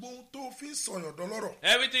 times. Gbogbo ohun tó fi ń sọ̀yàn dọlọ́rọ̀.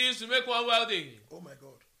 Everything used to make one wealthy. Oh my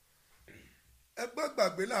God. Ẹ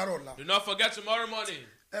gbàgbé láàárọ̀ ọ̀la. Do not forget tomorrow morning.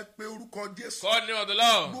 Ẹ pe orúkọ Jésù. Call the name of the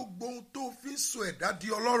Lord. Gbogbo ohun tó fi ń sọ ẹ̀dá di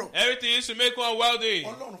ọlọ́rọ̀. Everything used to make one wealthy.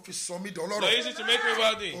 Ọlọ́run fi sọ mí Lord dọlọ́rọ̀. used it to make me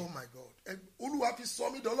wealthy. Oh my God. Olúwa fi sọ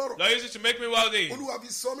mí dọlọ́rọ̀. Lord used it to make me wealthy. Olúwa fi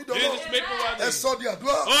sọ mí Lord used it to dọlọ́rọ̀. make me wealthy. Ẹ sọ di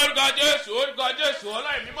àdúrà. Orúkọ Jésù, orúkọ Jésù,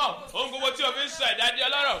 Ọlọ́run mímọ́, ohun gbogbo tí o fi ń sọ ẹ̀dá di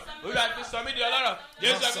ọlọ́rọ̀, Olúwa fi sọ mí di ọlọ́rọ̀,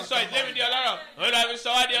 Jésù fi sọ ìdílé mi di ọlọ́rọ̀, Olúwa fi sọ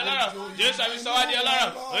wá di ọlọ́rọ̀, Jésù fi sọ wá di ọlọ́rọ̀,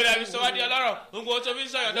 Olúwa fi sọ wá di ọlọ́rọ̀, ohun gbogbo tí o fi ń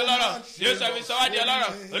sọ ẹ̀dá ọlọ́rọ̀, Jésù fi sọ wá di ọlọ́rọ̀,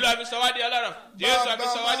 Olúwa fi sọ wá di ọlọ́rọ̀, Jésù fi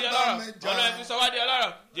sọ wá di ọlọ́rọ̀, Olúwa fi sọ wá di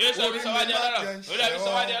ọlọ́rọ̀, Jésù fi sọ wá di ọlọ́rọ̀, Olúwa fi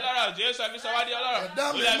sọ wá di ọlọ́rọ̀, Jésù fi sọ wá di ọlọ́rọ̀,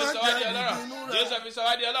 Olúwa fi sọ wá di ọlọ́rọ̀, Jésù fi sọ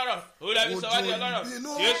wá di ọlọ́rọ̀, Olúwa fi sọ wá di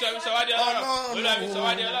ọlọ́rọ̀, Jésù fi sọ wá di ọlọ́rọ̀, Olúwa fi sọ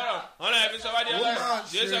wá di ọlọ́rọ̀, Olúwa fi sọ wá di ọlọ́rọ̀,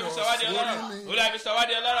 Jésù fi sọ wá di ọlọ́rọ̀, Olúwa fi sọ wá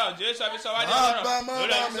di ọlọ́rọ̀, Jésù fi sọ wá di ọlọ́rọ̀,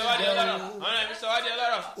 Olúwa fi sọ wá di ọlọ́rọ̀, Olúwa fi sọ wá di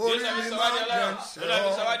ọlọ́rọ̀, Jésù fi sọ wá di ọlọ́rọ̀, Olúwa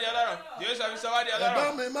fi sọ wá di ọlọ́rọ̀, Jésù fi sọ wá di ọlọ́rọ̀,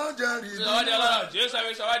 Ẹ̀bá mi má jẹ́ rí sọ wá di ọlọ́rọ̀, Jésù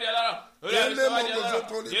fi sọ wá di ọlọ́rọ̀, Olúwa fi sọ wá di ọlọ́rọ̀,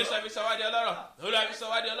 Ele mo Jésù fi sọ wá di ọlọ́rọ̀, Olúwa fi sọ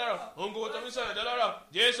wá di ọlọ́rọ̀, ohun gbogbo tó fi sọ̀rọ̀ di ọlọ́rọ̀,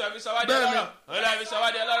 Jésù fi sọ wá di ọlọ́rọ̀, Olúwa fi sọ wá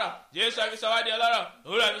di ọlọ́rọ̀, Jésù fi sọ wá di ọlọ́rọ̀,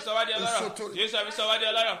 Olúwa fi sọ wá di ọlọ́rọ̀, Jésù fi sọ wá di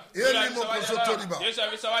ọlọ́rọ̀, Olúwa fi sọ wá di ọlọ́rọ̀, Jésù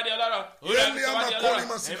fi sọ wá di ọlọ́rọ̀, Olúwa fi sọ wá di ọlọ́rọ̀,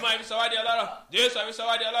 Ẹ̀mọ́ fi sọ wá di ọlọ́rọ̀, Jésù fi sọ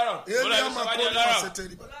wá di ọlọ́rọ̀, Olúwa fi sọ wá di ọlọ́rọ̀.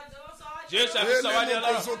 Jésù fi sọ wá di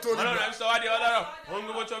ọlọ́rọ̀, Ọlọ́run fi sọ wá di ọlọ́rọ̀, ohun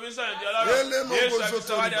gbogbo tó fi ń sọ̀rọ̀ di ọlọ́rọ̀, Jésù fi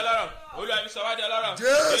sọ wá di ọlọ́rọ̀, Olúwa fi sọ wá di ọlọ́rọ̀,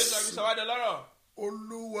 Jésù fi sọ wá di ọlọ́rọ̀.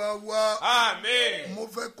 Olúwa wa. Amen. Mo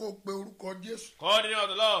fẹ́ kó o pe orúkọ Jésù. Call the name of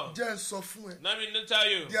the Lord. Jẹ́ ń sọ fún ẹ. Let me tell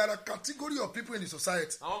you. There are a category of people in the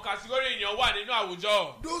society. Àwọn kàtígórì èèyàn wà nínú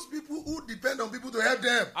àwùjọ. Those people who depend on people to help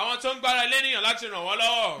them. Àwọn tó ń gbára lé ènìyàn láti ràn wọ́n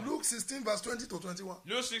lọ́wọ́. Luke 16 verse 20 to 21.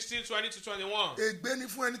 Luke 16:20-21. Ègbé ni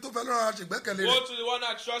fún ẹni tó fẹ́ lọ́rọ̀ àṣègbẹ́kẹ̀lé Go rẹ̀. to the one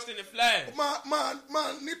that trusts in the flesh.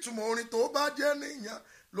 Máa nítumọ̀ orin tó bá jẹ́ níyàn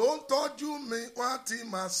ló ń tọ́jú mi wọ́n á ti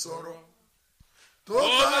máa sọ̀rọ̀. Tó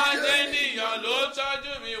bá jẹ́ níyàn ló ń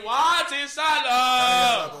tọ́jú mi, wọ́n á ti sá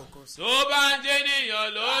lọ. Tó bá jẹ́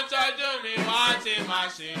níyàn ló ń tọ́jú mi, wọ́n á ti máa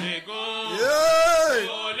ṣèrègùn.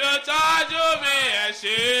 Olùtọ́jú mi ẹ̀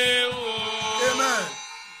ṣe wò. Amen.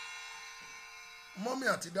 Mọ́mí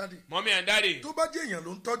àti dádì. Mommy and daddy. Tó bá jẹ́ èèyàn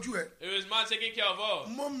ló ń tọ́jú ẹ. It was man taking care of us.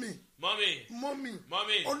 Mommy.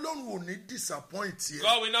 Mommy. Ọlọ́run ò ní disappoint yẹ.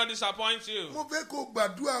 God will not disappoint you. Mo fẹ́ kó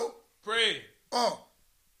gbàdúrà o. Pray.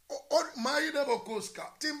 Máa yí dẹ́bọ̀ kó ska.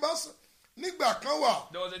 Tí n bá sọ nígbà kan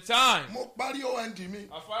wà. There was a time. Mo parí OND mi.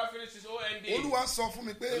 Our father finished his OND. Olúwa sọ fún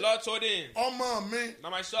mi pé. The Lord told him. Ọmọ mi. Now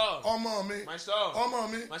my son. Ọmọ mi. My son.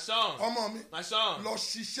 Ọmọ mi. My son. Ọmọ mi. My son. Lọ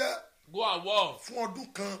ṣiṣẹ́. Go and work Fún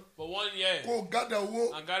ọdún kan. for 1 year Kó o gádà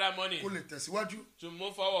owó. and gather money Kó lè tẹ̀síwájú. to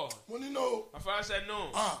move forward. Mo ní no. My father said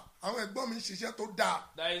no. Àwọn ẹ̀gbọ́n mi ń ṣiṣẹ́ tó dáa.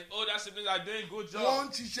 That his older siblings are doing good Wọ́n job.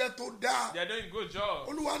 ń ṣiṣẹ́ tó dáa. They are doing good job.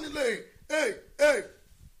 Olúwa nílé hey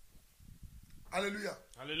hallelujah.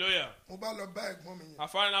 Hallelujah. Mo bá lọ bá ẹ̀gbọ́n mi yẹn. My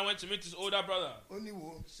father now went to meet his older brother. Ó ní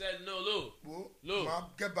wo. He said, no, look. Wo. Máa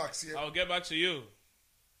get back sí ẹ. I'll get back to you.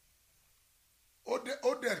 Ó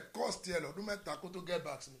dẹ̀ cost ẹ lọ́dún mẹ́ta kó tó get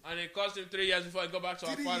back sí mi. And it cost him 3 years before he got back to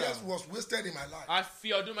our 3 father. years was wasted in my life. A fi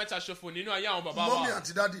ọdún mẹ́ta ṣòfò nínú ayé àwọn bàbá Mọ́mí wa.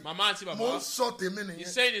 àti dádì. Màmá àti Mo ń bàbá. sọ tèmi He's nìyẹn.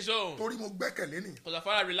 saying his own. Torí mo gbẹ́kẹ̀lé nìyẹn. Because our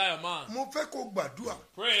father rely on man. Mo fẹ́ kó gbàdúrà.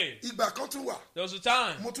 Pray. Ìgbà kan tún wà. There was a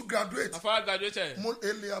time. Mo tún graduate. My father graduated. Mo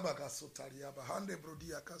Eliaba ka sotariaba hande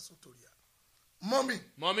brodia ka sotoria. Mommy.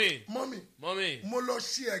 Mommy. Mo lọ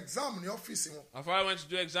ṣe exam ní ọ́fíìsì wọn. My father went to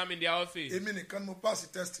do exam in their office. Èmi nìkan ni mo pass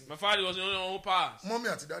testing. My father was the only one who passed. Mommy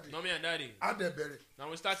àti daddy. Mommy and daddy. Á dẹ̀ bẹ̀rẹ̀. Now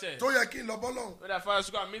we started. Tó yẹ kí n lọ bọ́ lọ́hùn. When that father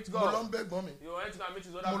should go and meet Mo lọ God. ń bẹ́gbọ́n mi. He went to go and meet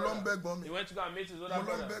his older Mo lọ ń brother. bẹ́gbọ́n mi. He went to go and meet his older Mo lọ ń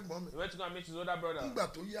brother. bẹ́gbọ́n mi. He went to go and meet his older brother. Nígbà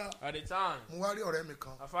tó yá, At the time, mo wá rí ọ̀rẹ́ mi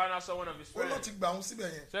kan. my father now saw one of his Ó lọ friends. ti gbà òun síbẹ̀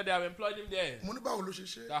yẹn. Said they have employed him there. Mo ní báwo ló ṣe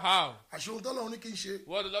ṣe. That how? Àṣé ohun tọ́lọ́run ní kí n ṣe.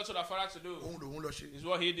 What the Lord told our father to do Òun lòun lọ ṣe. is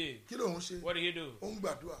what he did. Kí lòun ṣe? What did he do? Ó ń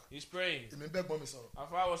gbàdúrà. He's praying. Èmi ń bẹ́gbọ́n mi sọ̀rọ̀. Our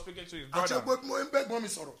father was speaking to his Àti brother. ẹgbẹ́ mo ń bẹ́gbọ́n mi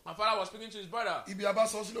sọ̀rọ̀. My father was speaking to his brother. Ibi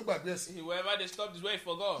abásọ sí ló gbàgbé ẹ̀sìn. Wherever they stopped his way, he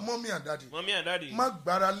forgot. Mommy and daddy. Mommy and daddy. Má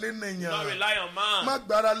gbára lé Don't nìyàn. rely on man. Má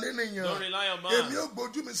gbára lé nìyàn. Don't rely on man. Èmi ò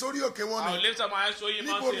gbójú mi sórí òkè wọn I'll ni. lift up my eyes to you,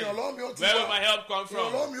 Níbo ni mountain. ọlọ́run mi ó ti Where will wá? my help come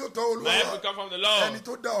Ọlọ́run from? mi ó tọ́ My help Olúwa will come from the ẹni Lord,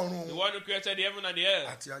 tó dá ọ̀run the one who created the heaven and the earth.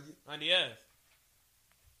 àti ayé. And the earth.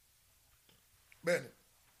 Bẹ́ẹ̀ni.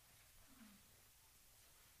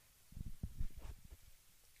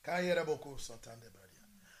 Káyé rẹ̀ bọ̀ kó sọ̀tàn dẹ̀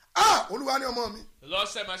bàríà. Olúwa ní ọmọ mi. The Lord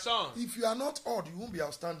said, my son, If you are not odd, you won't be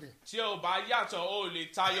outstanding. tí o bá yàtọ̀, o ò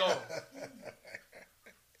lè tayọ.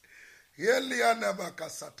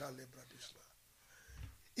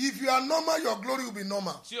 If you are normal, your glory will be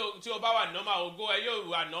normal. Tí o bá wà normal, ògo ẹ yóò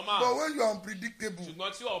wà But normal. when you are unpredictable,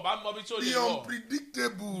 Ṣùgbọ́n tí o bá mọ bí tí o lè be lọ.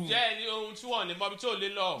 unpredictable. Jẹ́ ẹni ohun tí wọ́n lè mọ bí tí o lè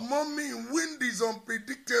lọ. Mommy, wind is A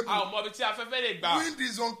unpredictable. ò mọ bí tí afẹ́fẹ́ lè gbà. Wind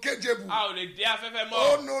is uncatchable. A ò lè dé afẹ́fẹ́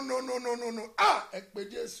Oh, mọ́. no. Ẹ pé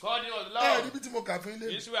Jésù. God is the Ẹ rí Lord. bí tí mo kà fún ilé.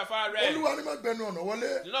 This is where fire read. Olúwa ní má gbẹnu ọ̀nà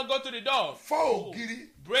wọlé. Do not go to the door. Fọ́ ògiri.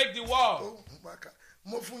 Break the wall. Ó ń bá ká.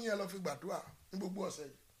 Mo fún yín ẹ lọ fi gbàdúrà ní gbogbo ọ̀sẹ̀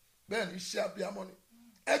yìí. Bẹ́ẹ̀ ni iṣẹ́ abiyamọ ni.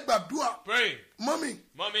 Ẹ gbàdúrà. Pray. Mọ́mì.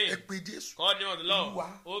 Mommy, Ẹ pé Jésù. call the name of the Lord.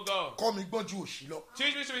 Olúwa. Oh God. Kọ́ mi gbọ́n ju òṣì lọ.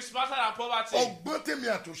 Teach me to be smarter than poverty. Ọgbọ́n tèmi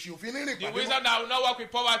àtòṣì òfin rírìn The pàdé wisdom mọ́. that will not work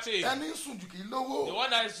with poverty. Ẹni ń sùn jù kì í The lówó. one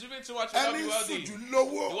that is sleeping too much will not Ẹni be ń wealthy. sùn jù The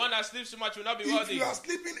lówó. one that sleeps too much will not be If wealthy. you are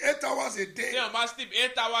sleeping 8 hours a day. They must sleep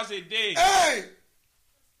 8 hours a day. Hey!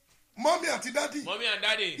 Mọ́mì àti dádì. Mommy and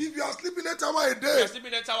daddy. If you are sleeping 8 hours a You day. are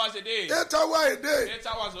sleeping 8 hours a day. 8 hours a day. 8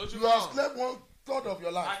 hours ojú You have kan. slept 1/3 of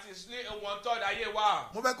your life. Àti sleep 1/3 ayé wa.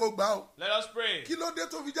 Mo fẹ́ kó gbà ó. Let us pray. Kí ló dé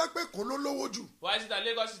tó fi já pé kò ló lówó jù Why is it that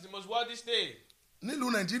Lagos is the most wealthy state? nílùú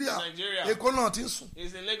Nàìjíríà? Nigeria. Èkó náà ti ń sùn.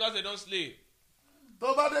 It's in Lagos they don't sleep.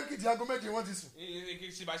 Tó bá dé kìtì aago méje wọ́n ti sùn.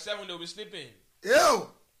 It's by 7 they will be sleeping. Èèó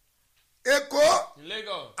Èkó In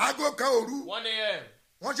Lagos, aago kan òru 1 a.m.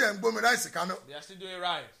 wọ́n ṣe ń gbómi ráìsì kaná they are still doing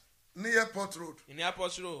rice. ní airport road In the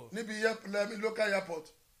airport road. níbi lẹ́mí local airport.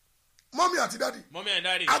 Mọ́mì àti dádì Mommy and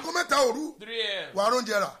daddy. aago mẹ́ta òru 3 a.m. wàá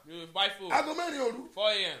róúnjẹ rà. You buy food. Aago mẹ́rin òru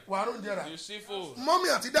 4 a.m. wàá róúnjẹ rà. You see food. Mọ́mì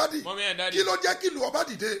àti dádì Mommy and daddy. kí ló jẹ́ kí ìlú ọba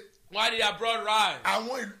dìde? Why did abroad rise?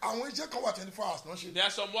 àwọn iṣẹ́ kan wà 24 hours náà ṣe. There are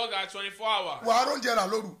some work at 24 hours. wà á róúnjẹ rà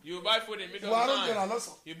lóru. You buy food in the middle wà á of the róúnjẹ rà night.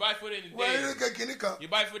 lọ́sàn. You buy food in the wà á day. rí kékeré kan. You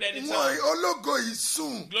buy food anytime. wọn ológo yìí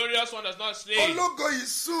sùn. Glorious one does not sleep. ológo yìí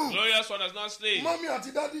sùn. Glorious one does not sleep. mọ́mí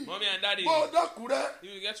àti dádì. Mommy and daddy. bó o dákúrẹ́.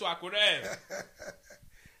 If you get to Akure,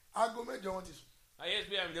 aago mẹ́jọ wọn ti sùn. at 8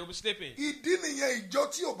 p.m. they'll be sleeping. ìdí nìyẹn ìjọ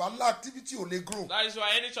tí ò bá lá activity ò lè grow. That is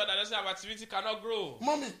why any church that doesn't have activity cannot grow.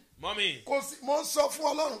 mọ́mí Mommy, kò sí mo ń sọ fún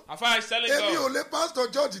ọlọ́run. Afar is telling èmi ò God, lè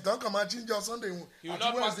pastor church tán kàn máa jíjọ sunday wọn you will àti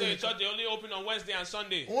not pastor wednesday a church, they only open on Wednesday and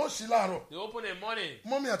Sunday. wọn ò sí láàárọ̀. They open in morning.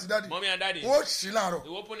 mọ́mí àti dádì. Mommy and daddy. wọn ò sí láàárọ̀.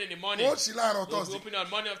 They open in the morning. wọn ò sí láàárọ̀ They thursday. open on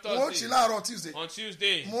morning of wọn ò sí Thursday. láàárọ̀ tuesday. On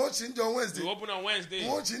Tuesday. wọn ò sí ń jọ wednesday. They open on Wednesday.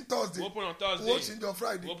 wọn ò sí ń thursday. They open on wọn ò sí Thursday. ń jọ They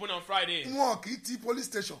friday. open on Friday. wọn kì í ti police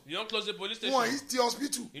station. You don't close the police wọn station. yìí ti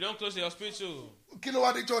hospital. You don't close the hospital. kí ló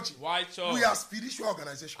wá dé church. Why church? we are spiritual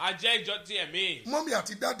organisation. I jẹ́ ìjọ díẹ̀ mi. mọ́mí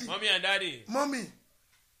àti dádì. Mommy and daddy. mọ́mí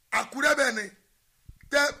àkúrẹ́ bẹ́ẹ̀ ni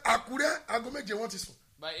tẹ àkúrẹ́ aago méje wọ́n ti sùn.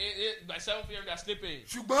 By 7 p.m. they're sleeping.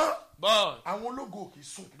 ṣùgbọ́n But àwọn ológo kì í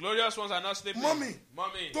sùn. glorious ones are not sleeping. Mommy.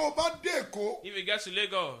 Mommy. tó o bá dé èkó If you get to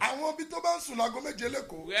Lagos, àwọn ibi tó bá ń sùn láago méje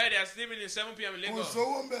lẹ́kọ̀ọ́ where they are sleeping in 7 p.m. in kò Lagos,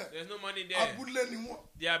 sówó ń bẹ̀. there's no money there. abúlé ni wọ́n.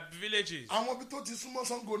 They are villages. àwọn ibi tó ti súnmọ́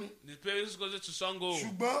Ṣàngó ni. The parents go to Sango.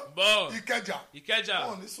 ṣùgbọ́n But ìkẹjà wọn ò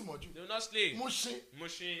Ikeja, ní súnmọ́jú. they will not sleep. Mushin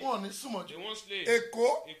Mushin, wọn ò ní they súnmọ́jú. won't sleep.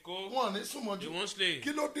 èkó Eko, wọn ò ní they súnmọ́jú. won't sleep.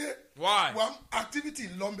 kí ló dé. Why? wa activity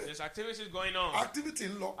ń lọ ń bẹ̀. There's activities going on. activity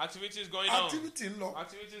ń lọ. Activities going on. activity ń lọ.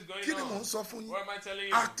 Activities going kí ni mò ń on. sọ fún yín. What am I telling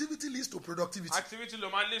you? activity leads to productivity. Activity lo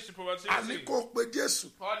man leads to àní productivity. kò pe Jésù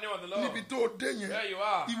Call the name of the níbi Lord. tó o dé yẹn. There you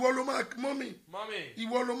are. ìwọ ló máa mọ́mì Mommy,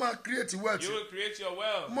 ìwọ ló máa create wealth. you will create your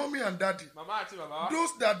wealth. mọ́mì and daddy. Mama àti baba.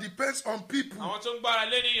 those that depends on people Àwọn tó ń gbára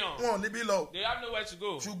lé níyàn. wọn ò níbí lọ. They have nowhere to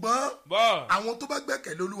go. ṣùgbọ́n But àwọn tó bá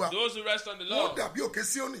gbẹ́kẹ̀lé Olúwa those who rest on the wọ́n Lord, dàbí òkè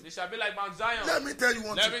Síónì. they shall be like Mount Zion. let me tell you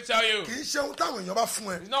one Let thing. me tell you, kì í ṣe ohun táwọn èèyàn bá fún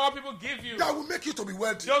ẹ. it's not what people give you. that will make you to be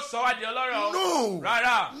wealthy. Yóò sọ wá di ọlọ́rọ̀. no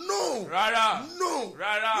Rárá. no Rárá. no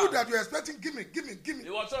Rárá. you that you are expecting give me.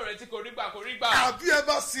 Ìwọ tó retí kò rí gbà kò rí gbà. have you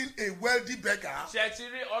ever seen a wealthy beggar. Ṣé ti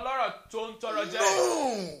rí ọlọ́rọ̀ tó ń tọrọ jẹ?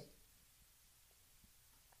 no.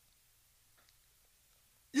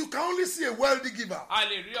 you can only see a wealthy giver. A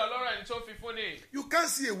lè rí ọlọ́rọ̀ ẹni tó fi fún ni. you can't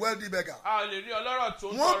see a wealthy beggar. A lè rí ọlọ́rọ̀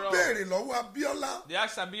tó ń wọ́n tọrọ. béèrè lọ́wọ́ Abíọ́lá. They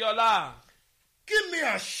ask Abiola, kí ni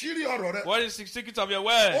àṣírí ọ̀rọ̀ rẹ. what is the secret of your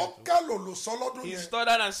word? ó kálò lò sọ lọ́dún He yẹn.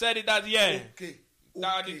 stuttered and said it that year. òkè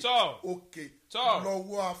That the top. òkè Top.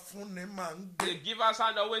 lọ́wọ́ afúnni máa ń The gbé. giver's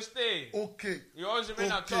hand always stay. òkè He always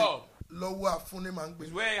remain at òkè top. lọ́wọ́ afúnni máa ń His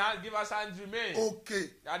gbé. way giver's hand remain. òkè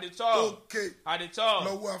At the top. òkè At the top.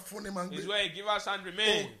 lọ́wọ́ afúnni máa ń His gbé. way giver's hand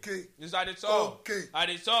remain. òkè Is at the top. Okay. At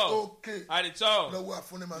the top. òkè At the top. lọ́wọ́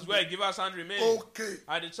afúnni máa ń His way gbé. giver's hand remain. òkè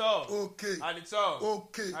At the top. òkè At the top.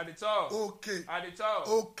 òkè At the top. òkè At the top.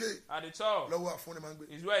 òkè At the top. lọ́wọ́ afúnni máa ń gbé.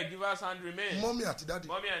 His way giver's hand remain. mọ́mí àti dádì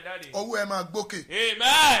Mommy and daddy. ọwọ́ ẹ máa gbókè.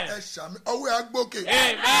 Amen. ẹ ṣàmì ọwọ́ ẹ á gbókè.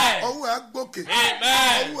 Amen. ọwọ́ ẹ á gbókè.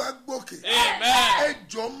 Amen. ọwọ́ ẹ á gbókè. Amen. ẹ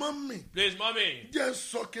jọ mọ́mí Please, mommy. jẹ́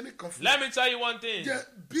sọ kínní kan fún Let me tell you one thing. jẹ́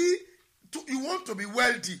you want to be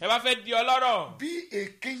wealthy. Ẹ bá fẹ́ di ọlọ́rọ̀. be a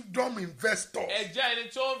kingdom investor. Ẹ jẹ́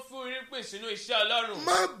ẹni tó ń fún irúgbìn sínú iṣẹ́ Ọlọ́run.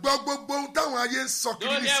 má gbọ́ gbogbo ohun táwọn ayé ń sọ kiri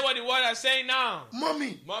Don't hear ní. what the world are saying now.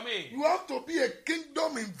 mọ́mí Mommy, you have to be a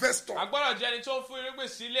kingdom investor. agbọ́dọ̀ jẹ́ ẹni tó ń fún irúgbìn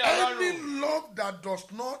sílé any Ọlọ́run. love that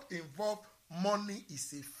does not involve money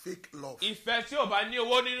is a fake love. Ìfẹ́ tí ò bá ní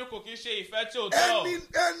owó nínú kò kí ń ṣe ìfẹ́ tí ò any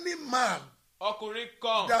tọ́. man Ọkùnrin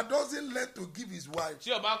kan that doesn't learn to give his wife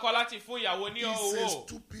tí ò bá kọ́ láti fún ìyàwó ní is a owó.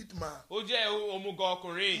 stupid man. Ó jẹ́ òmùgọ̀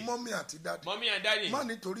ọkùnrin. mọ́mí àti dádì Mommy and daddy, má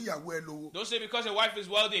nítorí ìyàwó ẹ lówó don't say because your wife is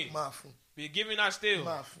wealthy. máa fún Be giving her still.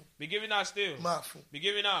 máa fún Be giving her still. máa fún. Be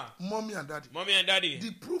giving her. mọ́mí and dádì. Mommy and daddy.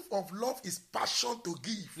 the proof of love is passion to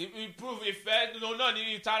give. Proof ìfẹ́ náà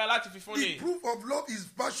ní ìtara láti fi fún the ni. proof of love is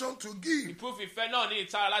passion to give. Proof ìfẹ́ náà ní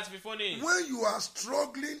ìtara láti fi fún ni. when you are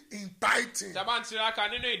struggling in tithing Ìjàmbá ń tiraka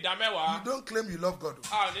nínú ìdá you mẹ́wàá. don't claim you love God.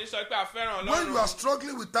 A ò ní sọ pé a fẹ́ràn when you are Ọlọ́run.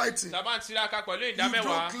 struggling with tithing Ìjàmbá ń tiraka pẹ̀lú ìdá you don't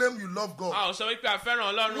mẹ́wàá. claim you love God. A ò sọ wípé a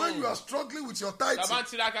fẹ́ràn when you are Ọlọ́run. struggling with your Ìjàmbá tithing ń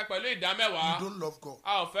tiraka pẹ̀lú ìdá you mẹ́wàá. don't love God.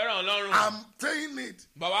 A ò fẹ́ràn Ọlọ́run. I'm saying it.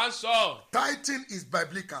 Bàbá ń sọ. Tithing is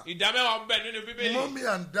biblical. Ìdá mẹ́wàá ń bẹ nínú Bíbélì. mommy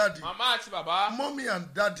and daddy Màmá àti bàbá. mommy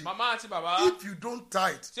and daddy Màmá àti bàbá. if you don't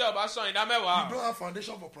tithe Tí o bá sọ ìdá you mẹ́wàá. don't have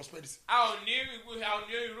foundation for prosperity. A ò ní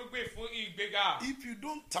irúgbìn fún ìgbéga. if you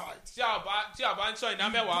don't tithe Tí a bá ń sọ ìdá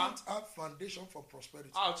you mẹ́wàá. don't have foundation for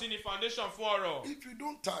prosperity. A ò tí ní foundation fún ọrọ̀. if you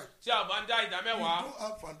don't tithe Tí a bá ń dá ìdá you mẹ́wàá. don't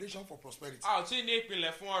have foundation for prosperity. A ò tí ní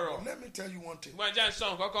ìpìlẹ̀ fún ọrọ̀. let me tell you one thing. Gbọ́n jẹ́ ń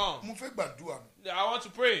sọ nǹkan kan. mo fẹ́ gbàdúrà ni. I want to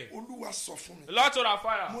pray. olúwa sọ fún The mi. Lord told our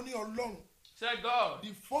father, mo ní ọlọ́run Said God.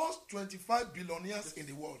 The first 25 billionaires in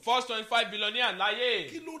the world. First 25 billionaires láyé.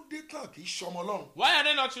 Kí ló dé tán kì í ṣọmọ Ọlọ́run? Why are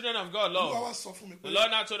they not children of God, Olúwa Lord? wá sọ fún mi The pé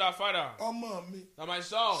Lord now told our father ọmọ mi that my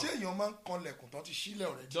son, ṣé èèyàn máa ń kanlẹ̀kùn tán ti sílẹ̀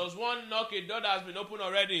already? does one knock a door that has been opened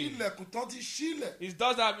already? Ilẹ̀kùn tán ti sílẹ̀ His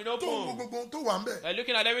doors have been tó ń wo opened. gbogbo ohun tó wà ń bẹ̀. You're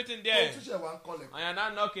looking at everything Tó there. tún ṣe wà ń kanlẹ̀kùn. And you're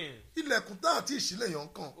not knocking. Ilẹ̀kùn tá àti ìsílẹ̀ yàn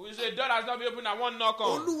ń kàn. We say a door has not been opened and one knock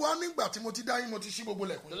on. Olúwa nígbà tí mo ti dá yín mo ti ṣí gbogbo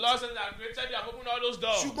The lẹ̀kùn. Lord says that I created you have opened all those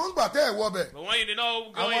doors. Ṣùgbọ́n gbà tẹ́ ẹ̀ wọ bẹ̀, But when you did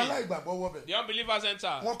not go àwọn in, aláìgbàgbọ́ wọ bẹ̀. the unbelievers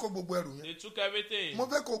enter. Wọ́n kó gbogbo ẹrù yẹn. They took everything. Mo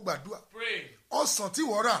fẹ́ kó gbàdúrà. Pray. Ọsàn tí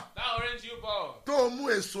wọ́n rà That orange you bought, tó o mú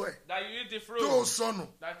èso ẹ̀ that you eat the fruit, tó o sọnù.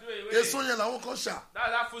 that threw away. Èso yẹn làwọn kan ṣà That's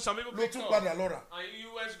that food some people ló picked tún up. padà lọ rà. And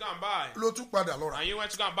you went to go and buy. Ló tún padà lọ rà. And you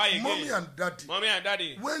went to go and buy again. Mommy and daddy, Mommy and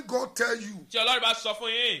daddy. when God tell you Tí Ọlọ́run bá sọ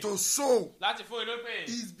fún yín to sow, láti fún inú pè.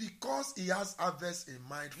 is because he has harvest in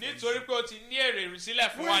mind for you. Nítorí pé o ti ní èrè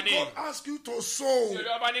sílẹ̀ fún wa When ní. God asks you to sow, Tí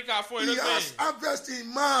Ọlọ́run bá ní ká fún he inú has pè. harvest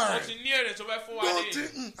in O mind. ti ní èrè tó fẹ́ fún wa Don't ní.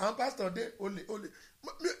 think, àwọn pastor dé, olè.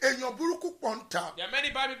 Èèyàn burúkú pọ̀ ń ta. There are many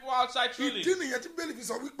bad people outside truly. Ìdí nìyẹn tí Bẹ́ẹ̀lì fi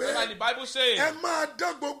sọ wípé Just like the Bible says, ẹ máa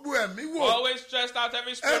dán gbogbo ẹ̀mí wò. always test out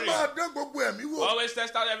every Ẹ spirit. máa dán gbogbo ẹ̀mí wò. Always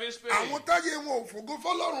test out every spirit. Àwọn táyé wọn ò fògo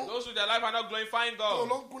fọlọ́run. Those who their life are not glorifying Tó God.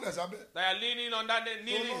 ló ń kúnlẹ̀ sábẹ́. They are leaning on that Tó ló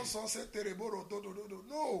kneeling. ń sọ sí tèrèbórò tódòdòdò.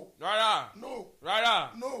 No, Rárá. no,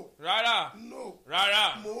 Rárá. no, Rárá. no.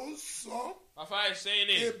 Rárá. Mò ń sọ My father is saying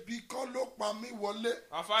it. ebi kọ́ ló pa mí wọlé.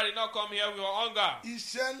 My father did not come here with hunger.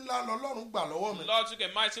 Iṣẹ́ ńlá lọ́lọ́run gbà lọ́wọ́ The mi. Lord took a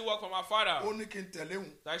mighty work from our Ó father. ní kí n tẹ̀lé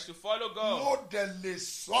òun. That is to follow God. Mo dẹ̀ lè And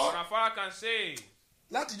sọ our father can say,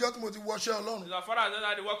 látijọ́ tí mo ti wọṣẹ́ Ọlọ́run. our father has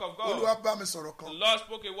done the work of Olúwa God. bá mi sọ̀rọ̀ The kan. Lord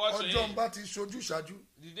spoke a word to Ọjọ́ ń him. bá ti ṣojú ṣáájú.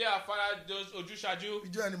 The day our father does Ojushaju,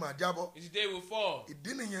 Ìjọ ẹni màá jábọ́. is the day we fall.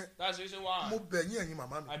 Ìdí nìyẹn. That's the reason Mo why. bẹ̀ yín ẹ̀yin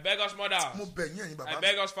màmá mi. I beg us, mother. Mo bẹ̀ yín ẹ̀yin I bàbá mi.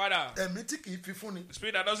 beg us, father. Ẹ̀mí tí kì í fi fún ni. The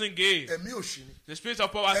spirit that doesn't give. Ẹ̀mí òṣì ni. The spirit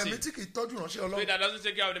of poverty. Ẹ̀mí tí kì í tọ́jú ìránṣẹ́ The spirit Ọlọ́run. that doesn't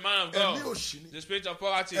take care of the man of Ẹ̀mí God. òṣì ni. The spirit of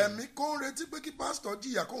poverty. Ẹ̀mí kó ń retí pé kí pásítọ̀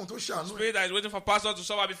jìyà kóhun tó ṣàánú ẹ̀. Spirit that is waiting for pastor to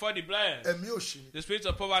suffer before the blessed. Ẹ̀mí òṣì ni. The spirit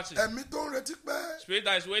of poverty. Ẹ̀mí tó ń retí pé Spirit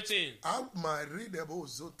that is waiting. a máa rí ìdẹ̀bọ̀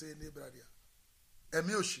òzóte ní Ibradia.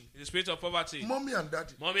 Ẹ̀mí òṣì. The spirit of poverty. Mommy and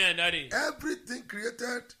daddy. Mommy and daddy. Everything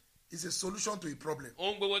created is a solution to a problem.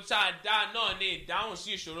 Ohun gbogbo tí a dá náà ní ìdáhùn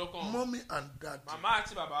sí ìṣòro kan. Mommy and daddy. Màmá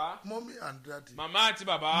àti bàbá. Mommy and daddy. Màmá àti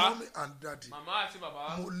bàbá. Mommy and daddy. Màmá àti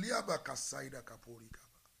bàbá. Moliaba kasaida kapori kaba.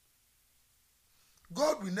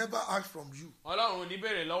 God will never ask from you Ọlọ́run ò ní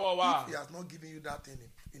béèrè lọ́wọ́ wa. if he has not given you that thing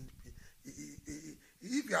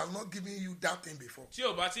if he has not given you that thing before. Tí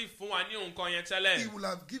ò bá ti fún wa ní nǹkan yẹn He tẹ́lẹ̀. will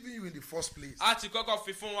have given you in the first place A ti kọ́kọ́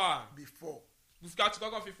fi fún wa. before. A ti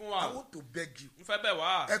kọ́kọ́ fi fún wa. I want to beg you. N fẹ́ bẹ̀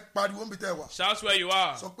wá. Ẹ pariwo níbi tẹ́ ẹ wà. Shout where you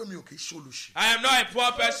are. Sọ pé mi ò kì í ṣolòṣì. I am not a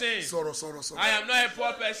poor person. Sọ̀rọ̀ sọ̀rọ̀ sọ̀rọ̀. I am not a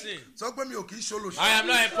poor person. Sọ pé mi ò kì í ṣolòṣì. I am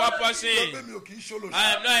not a poor Sọ pé person. mi ò kì í ṣolòṣì.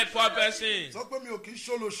 I am not a poor person. Sọ pé mi ò kì í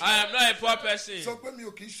ṣolòṣì. I am not a poor person. Sọ pé mi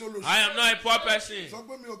ò kì í ṣolòṣì. I am not a poor person. Sọ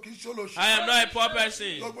pé mi ò kì í ṣolòṣì. I am not a poor person.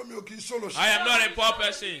 Sọ pé mi ò kì í ṣolòṣì. I am not a poor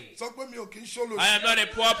person. Sọ pé mi ò kì í ṣolòṣì. I am not a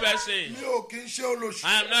poor person. Mi ò kì í ṣe olòṣì.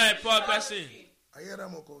 I am not a poor person. Ayera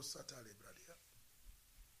moko sata lebradia.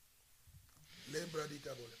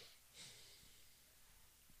 Lebradika boleba.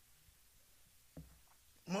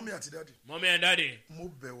 Mommy àti daddy, Mommy and daddy, mo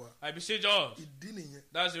bẹ̀ wá. I beseech us. Ìdí nìyẹn.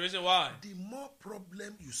 That's the reason why. The more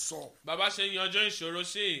problem you solve, Bàbá ṣe ń yanjú ìṣòro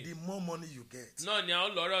sí. the more money you get. Náà ni à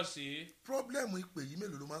ń lọ́rọ̀ sí. Problem ìpè yìí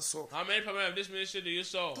mélòó ló máa ń solve. How many problems of this ministry do you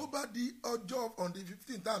solve? Tó bá di ọjọ́ on the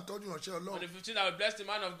 15th tá à ń tọ́jú ìránṣẹ́ On the Ọlọ́run, 15th, I will bless the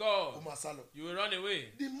man of ó God. máa sá lọ. You will run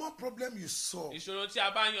away. The more problem you solve, Ìṣòro tí a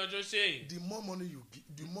bá ń yanjú sí. the more money you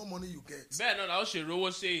get. Bẹ́ẹ̀ náà la ó ṣe rówó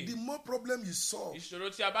sí. The more problem you solve, Ìṣòro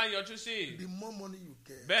tí a bá ń yanjú sí. the more money you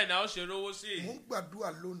get. Bẹ́ẹ̀ náà ó ṣe rówó sí. Mo ń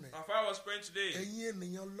gbàdúrà lónìí. My father was praying today. Ẹ̀yin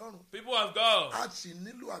ènìyàn Ọlọ́run, People of God, a sì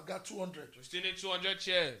nílò àga 200 we still need 200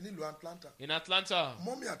 chairs nílùú Atlanta. in Atlanta.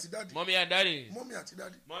 Mọ́mí àti dádì. Mommy and daddy. Mọ́mí àti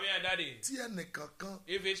dádì. Mommy and daddy. Tí ẹnìkankan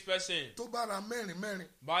If each person tó bá ra mẹ́rin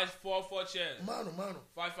buys four chairs, márùn,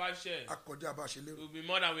 five chairs, akọjá bá a ṣe it lérò. will be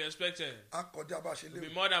more than we expected. Akọjá bá a ṣe It will be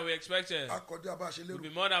lérò. more than we expected. Akọjá bá a ṣe It will lérò. be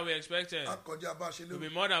more than we expected. Akọjá bá a ṣe It will lérò. be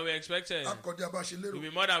more than we expected. It Akọjá bá a ṣe will lérò. be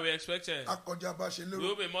more than we expected. Akọjá bá a ṣe It lérò.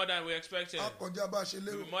 will be more than we expected. It Akọjá bá a ṣe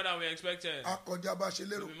will lérò. be more than we expected. Akọjá bá a ṣe It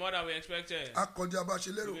lérò. will be more than we expected. Akọjá bá a ṣe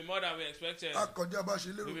It lérò. will be more than we expected. Akọjá bá a ṣe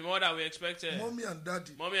It will lérò. be more than we expected. Mommy and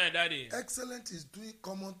daddy. Mommy and daddy. Excellent is doing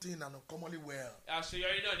common thing and uncommonly well.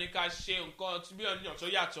 Àṣeyọrí náà ní ká ṣe nǹkan tí bí ọ̀nìyàn tó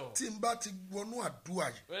yàtọ̀. Tí n bá ti wọnú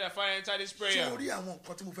àdúrà yìí, When the father enter this prayer, sórí àwọn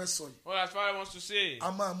nǹkan tí mo fẹ́ sọ yìí, what as father wants to say,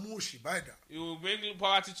 a máa mú òṣì bá ẹ̀dá. it will bring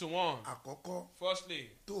poverty to one. Àkọ́kọ́, Firstly,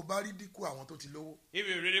 tó o bá rí dínkù àwọn tó ti lówó, if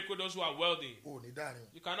you ridicule those who are wealthy, o ò ní dárin.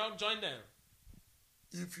 you cannot join them.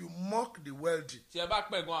 If you mock the wealthy, tí ẹ bá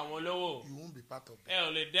pẹ̀gàn àwọn olówó, you won't be part of them. ẹ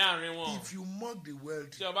ò lè dé àárín wọn. If you mock the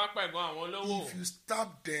wealthy, Tí ẹ bá pẹ̀gàn àwọn olówó, if you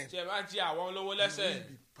stab them, tí ẹ bá jí àwọn olówó you lẹ́sẹ̀, won't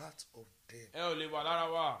be part of them. ẹ ò lè wà lára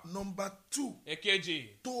wa. Number 2,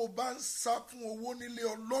 Èkejì, tó o bá ń sá fún owó nílé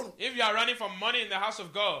Ọlọ́run, if you are running for money in the house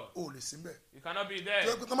of God, o ò lè sí mbẹ̀. you cannot be Tó there.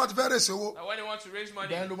 yẹ pé tó má ti fẹ́ rèsè owó, And when you want to raise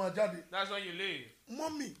money, ìgbà yẹn ló máa jáde. that's when you leave.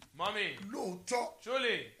 Mọ́mì, Mommy, lóòótọ́,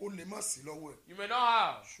 truly, o lè má sí lọ́wọ́ ẹ̀, you may not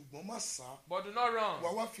have, ṣùgbọ́n má sá. but do not run.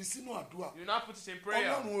 Wà wá fi sínú àdúrà. You now put it in prayer.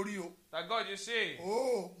 Ọlọ́run orí o. That God, you see,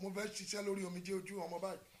 Mo fẹ́ ṣiṣẹ́ lórí omijé ojú ọmọ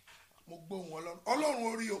báyìí. Mo gbóhùn Ọlọ́run. Ọlọ́run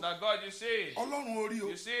orí o. that God, you see, Ọlọ́run orí o.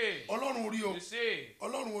 you see, Ọlọ́run orí o. you see,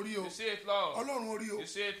 Ọlọ́run orí o. you see it, Lord. Ọlọ́run orí o. You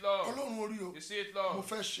see it, Lord. Ọlọ́run orí o. You see it, Mo Lord.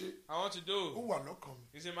 fẹ́ ṣe. I want to Ó do. wà lọ́kàn mi.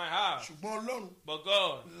 It's in my heart. Ṣùgbọ́n Ọlọ́run But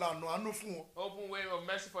God, lànà àánú fún wọn. open way of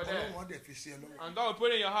mercy for Ọlọ́run them. á dẹ̀ fi sí ẹ lọ́wọ́. And God will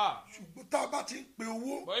put it in your heart. Ṣùgbọ́n tá a bá ti ń pe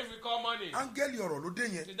owó, But if we call money, áńgẹ́lì ọ̀rọ̀ ló dé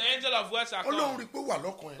yẹn. it's the angel of words that Ọlọ́run come. rí pé ó wà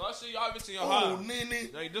lọ́kàn ẹ̀. God see you have it in your O ò heart. ní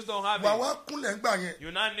ní. No, you just don't have Wà it. wá kúnlẹ̀ ńgbà yẹn.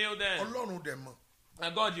 You not kneel then. Ọlọ́run dẹ̀ mọ̀.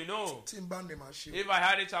 And God, you know, Tí n bá ní màá ṣe. if I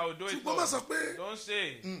had it, I would do it. Ṣùgbọ́n má sọ pé. Don't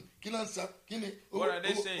say. Kí ló ń sa kí ni. What are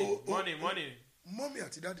they saying? Money, money. Mọ́mì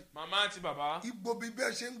àti dádì. Mama àti Baba, Ibo bí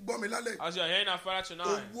bẹ́ẹ̀ ṣe ń gbọ́ mi lálẹ́. as you are hearing our Father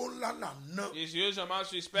tonight, Owó ńlá là ná. it's a huge amount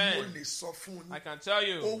to Mo spend. lè sọ fún I yín. can tell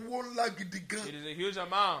you, Owó ńlá gidi gan. it is a huge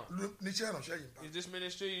amount. Níṣẹ́ ìrànṣẹ́ yìí ń bá. Is this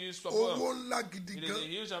ministry used for Owó work? ńlá gidi It is a gan.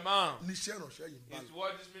 huge amount. Níṣẹ́ ìrànṣẹ́ yìí ń bá. It's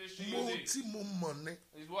what this ministry Mo uses. tí mo mọ̀ ni.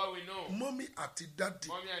 It's what we know. Mọ́mì àti dádì.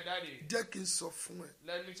 Mommy and daddy, Jẹ́ kí n sọ fún ẹ.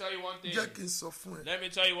 let me tell you one thing. Jẹ́ kí n sọ fún ẹ. Let me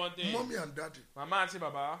tell you one thing. Mọ́mì and dádì. Mama àti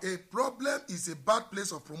Baba, A problem is a bad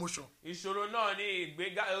place of promotion. ìṣòro náà ní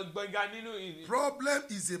ìgbéga nínú Problem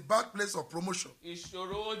is a bad place of promotion.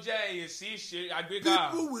 ìṣòro jẹ́ èsì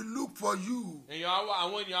àgbéga. People will look for you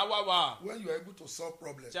Àwọn ènìyàn á wà wá. when you are able to solve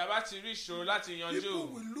problems. Tí a bá ti rí ìṣòro láti People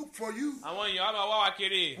yanjú, will look for you àwọn èèyàn á máa wá wa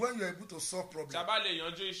kiri. when you are able to solve Tí a problems. bá lè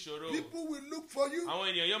yanjú ìṣòro, People will look for you àwọn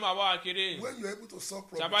ènìyàn yóò máa wá wa kiri. when you are able to solve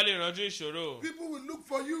Tí a problems. bá lè yanjú ìṣòro, People will look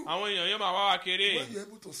for you àwọn èèyàn yóò máa wá wa kiri. when you are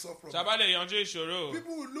able to solve Tí a problems. bá lè yanjú ìṣòro,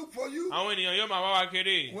 People will look for you àwọn ènìyàn yóò máa wá wa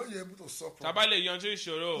kiri. when you are able to solve Tí a bá problems. lè yanjú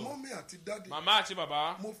ìṣòro, Mọ́mì àti dádì. Mama àti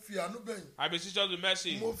Baba, Mo fi àánú bẹ̀yìn. I beseech us with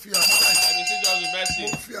mercy. Mo fi àánú bẹ̀yìn. I beseech us with Mo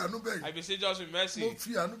mercy. fi àánú bẹ̀yìn. I beseech us with Mo mercy.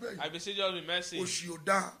 fi àánú I bẹ̀yìn. beseech us with mercy. Òṣì ò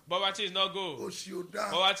dáa. Poverty is not good. Òṣì ò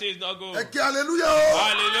dáa. Poverty is not Ẹ good. kí hallelujah o.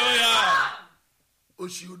 Hallelujah.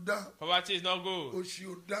 Òṣì ò dáa. Poverty is not good. Òṣì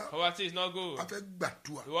ò dáa. Poverty is not good. A fẹ́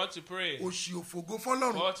gbàdúrà. We want to pray. Òṣì òfògo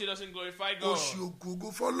fọlọ́run. Poverty doesn't glorify God. Òṣì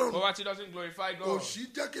ògògó fọlọ́run. Poverty doesn't glorify God.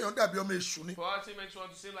 Òṣì jẹ́ kéèyàn dàbí ọmọ èṣù ni. Poverty makes one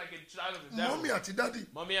to seem like a child of the Mọ́mì devil. àti dádì.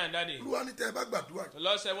 Mommy and daddy. Olúwa ní tẹ́ ẹ bá gbàdúrà The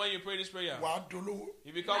Lord said when you pray this prayer, wàá dolówó.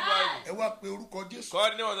 you become wealthy. Ẹ wá pe orúkọ Jésù. Call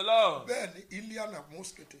the name of the Lord. Bẹ́ẹ̀ ni Iliana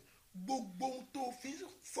Mosquete. Gbogbo ohun tó fi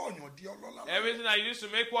sọ̀yàn di ọlọ́lá. Everything I used to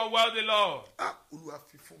make one wealthy, Lord, Olúwa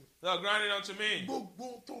fi fún mi. Lord, grant it unto me. Gbogbo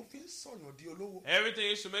ohun tó fi sọ̀yàn di olówó. Everything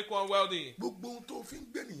used to make one wealthy. Gbogbo ohun tó fi ń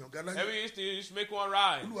gbẹ̀nìyàn galáyé. Everything used to make one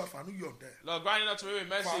rise. Olúwa fàánú yọ̀ǹda ẹ̀. Lord, grant it unto me with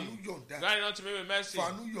mercy. Fàánú yọ̀ǹda ẹ̀. Grant it unto me with mercy.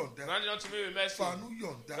 Fàánú yọ̀ǹda ẹ̀. Grant it unto me with mercy. Fàánú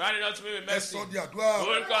yọ̀ǹda ẹ̀. Grant it unto me with Ẹ mercy. sọ di àdúrà.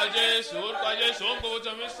 Orúkọ Jésù, orúkọ Jésù, ó ń gbowó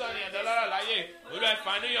tó mi sọ ní ẹ̀dá lára láyé. Olúwa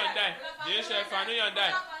ìfàánú yọ̀ǹda ẹ̀. Jésù ìfàánú yọ̀ǹda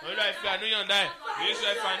ẹ̀. Olúwa ìfàánú yọ̀ǹda ẹ̀. Jésù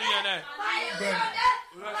ìfàánú yọ̀ǹda ẹ̀. Bẹ́ẹ̀ni.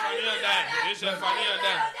 Olúwa ìfàánú yọ̀ǹda ẹ̀. Jésù ìfàánú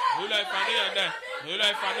yọ̀ǹda ẹ̀. Olúwa ìfàánú yọ̀ǹda ẹ̀. Olúwa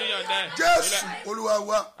ìfàánú yọ̀ǹda ẹ̀. Jésù Olúwa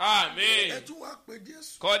wa. Ẹ Amen. tún wá pe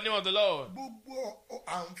Jésù. Call the name of the Lord. Gbogbo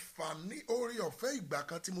àǹfààní orí ọ̀fẹ́ ìgbà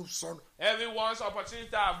kan tí mo sọnù. Everyone's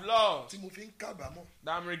opportunity I've lost, Tí mo fi ń kábàámọ̀.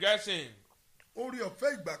 that I'm regretting. Orí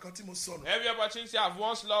ọ̀fẹ́ ìgbà kan tí mo sọnù. Every opportunity I've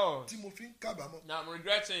once lost, Tí mo fi ń kábàámọ̀. that I'm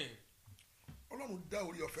regretting. Ọlọ́run dá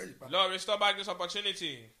orí ọ̀fẹ́ yìí padà. Lord, restore back this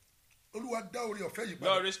opportunity. Olúwa dá orí ọ̀fẹ́ yìí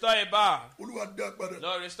Lord, padà. restore it back. Olúwa dá padà.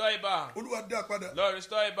 Lord, restore it back. Olúwa dá padà. Lord,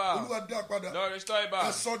 restore it back. Olúwa dá padà. Lord, restore it Ẹ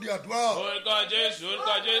back. sọ di àdúrà. Orúkọ Jésù,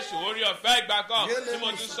 orí ọ̀fẹ́ ìgbà kan tí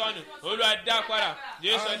mo ti sọnù. Olúwa dá padà.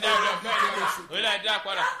 Jésù dá orí ọ̀fẹ́ ìgbà kan. Olúwa dá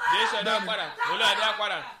padà. Jésù dá padà. Olúwa dá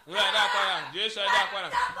padà. Olúwa dá padà. Jésù dá padà.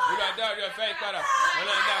 Olúwa dá orí ọ̀fẹ́ ìpadà.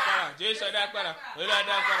 Olúwa dá padà. Jésù dá padà. Olúwa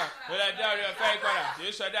dá padà. Olúwa dá orí ọ̀fẹ́ ìpadà.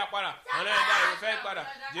 Jésù dá padà. Olúwa dá orí ọ̀fẹ́ ìpadà.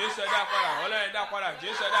 Jésù dá padà. Olúwa dá padà.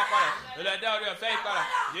 Jésù dá padà. Olúwa dá orí ọ̀fẹ́ ìpadà.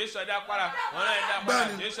 Jésù dá padà. Olúwa dá padà.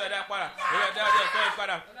 Jésù dá padà. Olúwa dá orí ọ̀fẹ́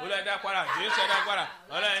ìpadà. Olúwa dá padà. Jésù dá padà.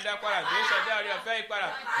 Olúwa dá padà. Jésù dá orí ọ̀fẹ́ ìpadà.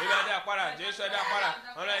 Olúwa dá padà. Jésù dá padà.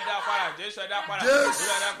 Olúwa dá padà. Jésù dá padà.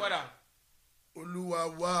 Olúwa dá padà. Olúwa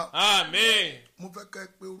wa. Amen. Mo fẹ́ kẹ́ ẹ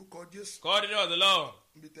pé orúkọ Jésù. Call the name of the Lord.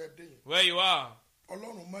 Níbi tẹ́ ẹ dé yẹn. Where you are.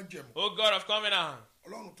 Ọlọ́run májẹ̀mú. O God of covenant.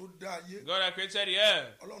 Ọlọ́run tó dá ayé. God that created the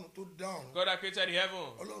earth. Ọlọ́run tó dá ọ̀run. God that created the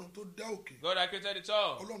heaven. Ọlọ́run tó dá òkè. God that created the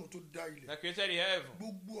top. Ọlọ́run tó dá ilẹ̀. That created the heaven.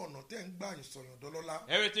 Gbogbo ọ̀nà tẹ́ ń gbà yín sọ̀yàn dọ́lọ́lá.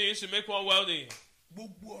 Everything used to make one wealthy.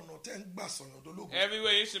 gbogbo ọ̀nà tẹ́ ń gbà sọ̀yàn dológo. Every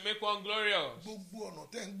way you used to make one glorious. gbogbo ọ̀nà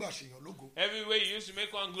tẹ́ ń gbà ṣèyàn lógo. Every way you used to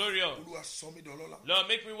make one glorious. olúwa sọ mí dọlọ́lá. Lord,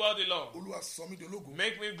 make me wealthy, Lord. olúwa sọ mí dológo.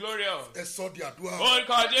 Make me glorious. ẹ sọ di àdúrà.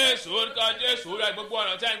 Orúkọ Jésù, orúkọ Jésù, olúwa gbogbo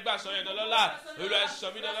ọ̀nà tẹ́ ń gbà sọ yẹn dọ́lọ́lá. Olúwa sọ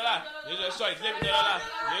mí dọ́lọ́lá. Jésù sọ ìdílé mi dọ́lọ́lá.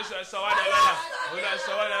 Jésù sọ wá dọ́lọ́lá. Olúwa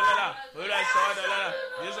sọ wá dọ́lọ́lá. Olúwa sọ wá dọ́lọ́lá.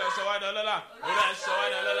 Jésù sọ wá dọ́lọ́lá. Olúwa sọ wá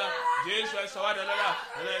dọ́lọ́lá. Jésù sọ wá dọ́lọ́lá.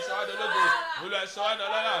 Olúwa sọ wá dọ́lọ́gò. Olúwa sọ wá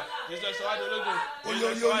dọ́lọ́lá. Jésù sọ wá dọ́lọ́gò.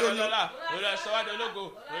 Olúwa sọ wá dọ́lọ́lá. Olúwa sọ wá dọ́lọ́gò.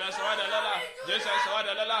 Olúwa sọ wá dọ́lọ́lá. Jésù sọ wá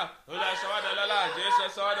dọ́lọ́lá. Olúwa sọ wá dọ́lọ́lá. Jésù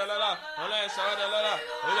sọ wá dọ́lọ́lá. Olúwa sọ wá dọ́lọ́lá.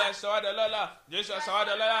 Olúwa sọ wá dọ́lọ́lá. Jésù sọ wá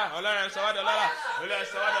dọ́lọ́lá. Olúwa sọ wá dọ́lọ́lá. Olúwa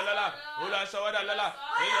sọ wá dọ́lọ́lá. Olúwa sọ wá dọ́lọ́lá.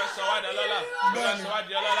 Jésù sọ wá dọ́lọ́lá. Olúwa sọ wá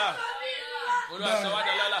dọ́lọ́lá. Olúwa sọ wá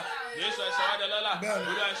dọ́lọ́lá. Jésù sọ wá dọ́lọ́lá.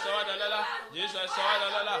 Olúwa sọ wá dọ́lọ́lá. Jésù sọ wá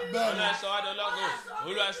dọ́lọ́lá. Olúwa sọ wá dọ́lọ́gò.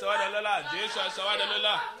 Olúwa sọ wá dọ́lọ́lá. Jésù sọ wá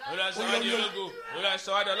dọ́lọ́lá. Olúwa sọ wá dọ́lọ́gò. Olúwa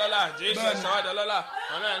sọ wá dọ́lọ́lá. Jésù sọ wá dọ́lọ́lá.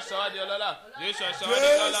 Olúwa sọ wá dọ́lọ́lá. Jésù sọ wá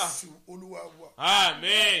dọ́lọ́lá. jésù olúwa wa.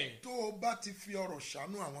 Amen. tó o bá ti fi ọ̀rọ̀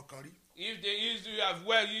ṣàánú àwọn kan rí. If they use you have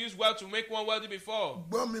well, you use well to make one wealthy before.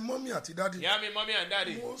 gbọ́ mi mọ́mí àti dádì. Hear me, mommy and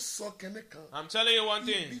daddy. mo sọ kẹ́nẹ́ kan. I'm telling you one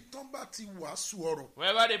ibi thing. tán bá ti wàásù ọ̀rọ̀.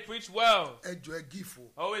 Whenever they preach well, ẹjọ́ ẹ gífò.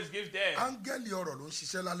 always give them. áńgẹ́lì ọ̀rọ̀ ló ń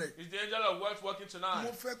ṣiṣẹ́ lálẹ́. It's the angel of wealth working mo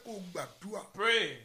tonight. fẹ́ kó o gbàdúrà. Pray.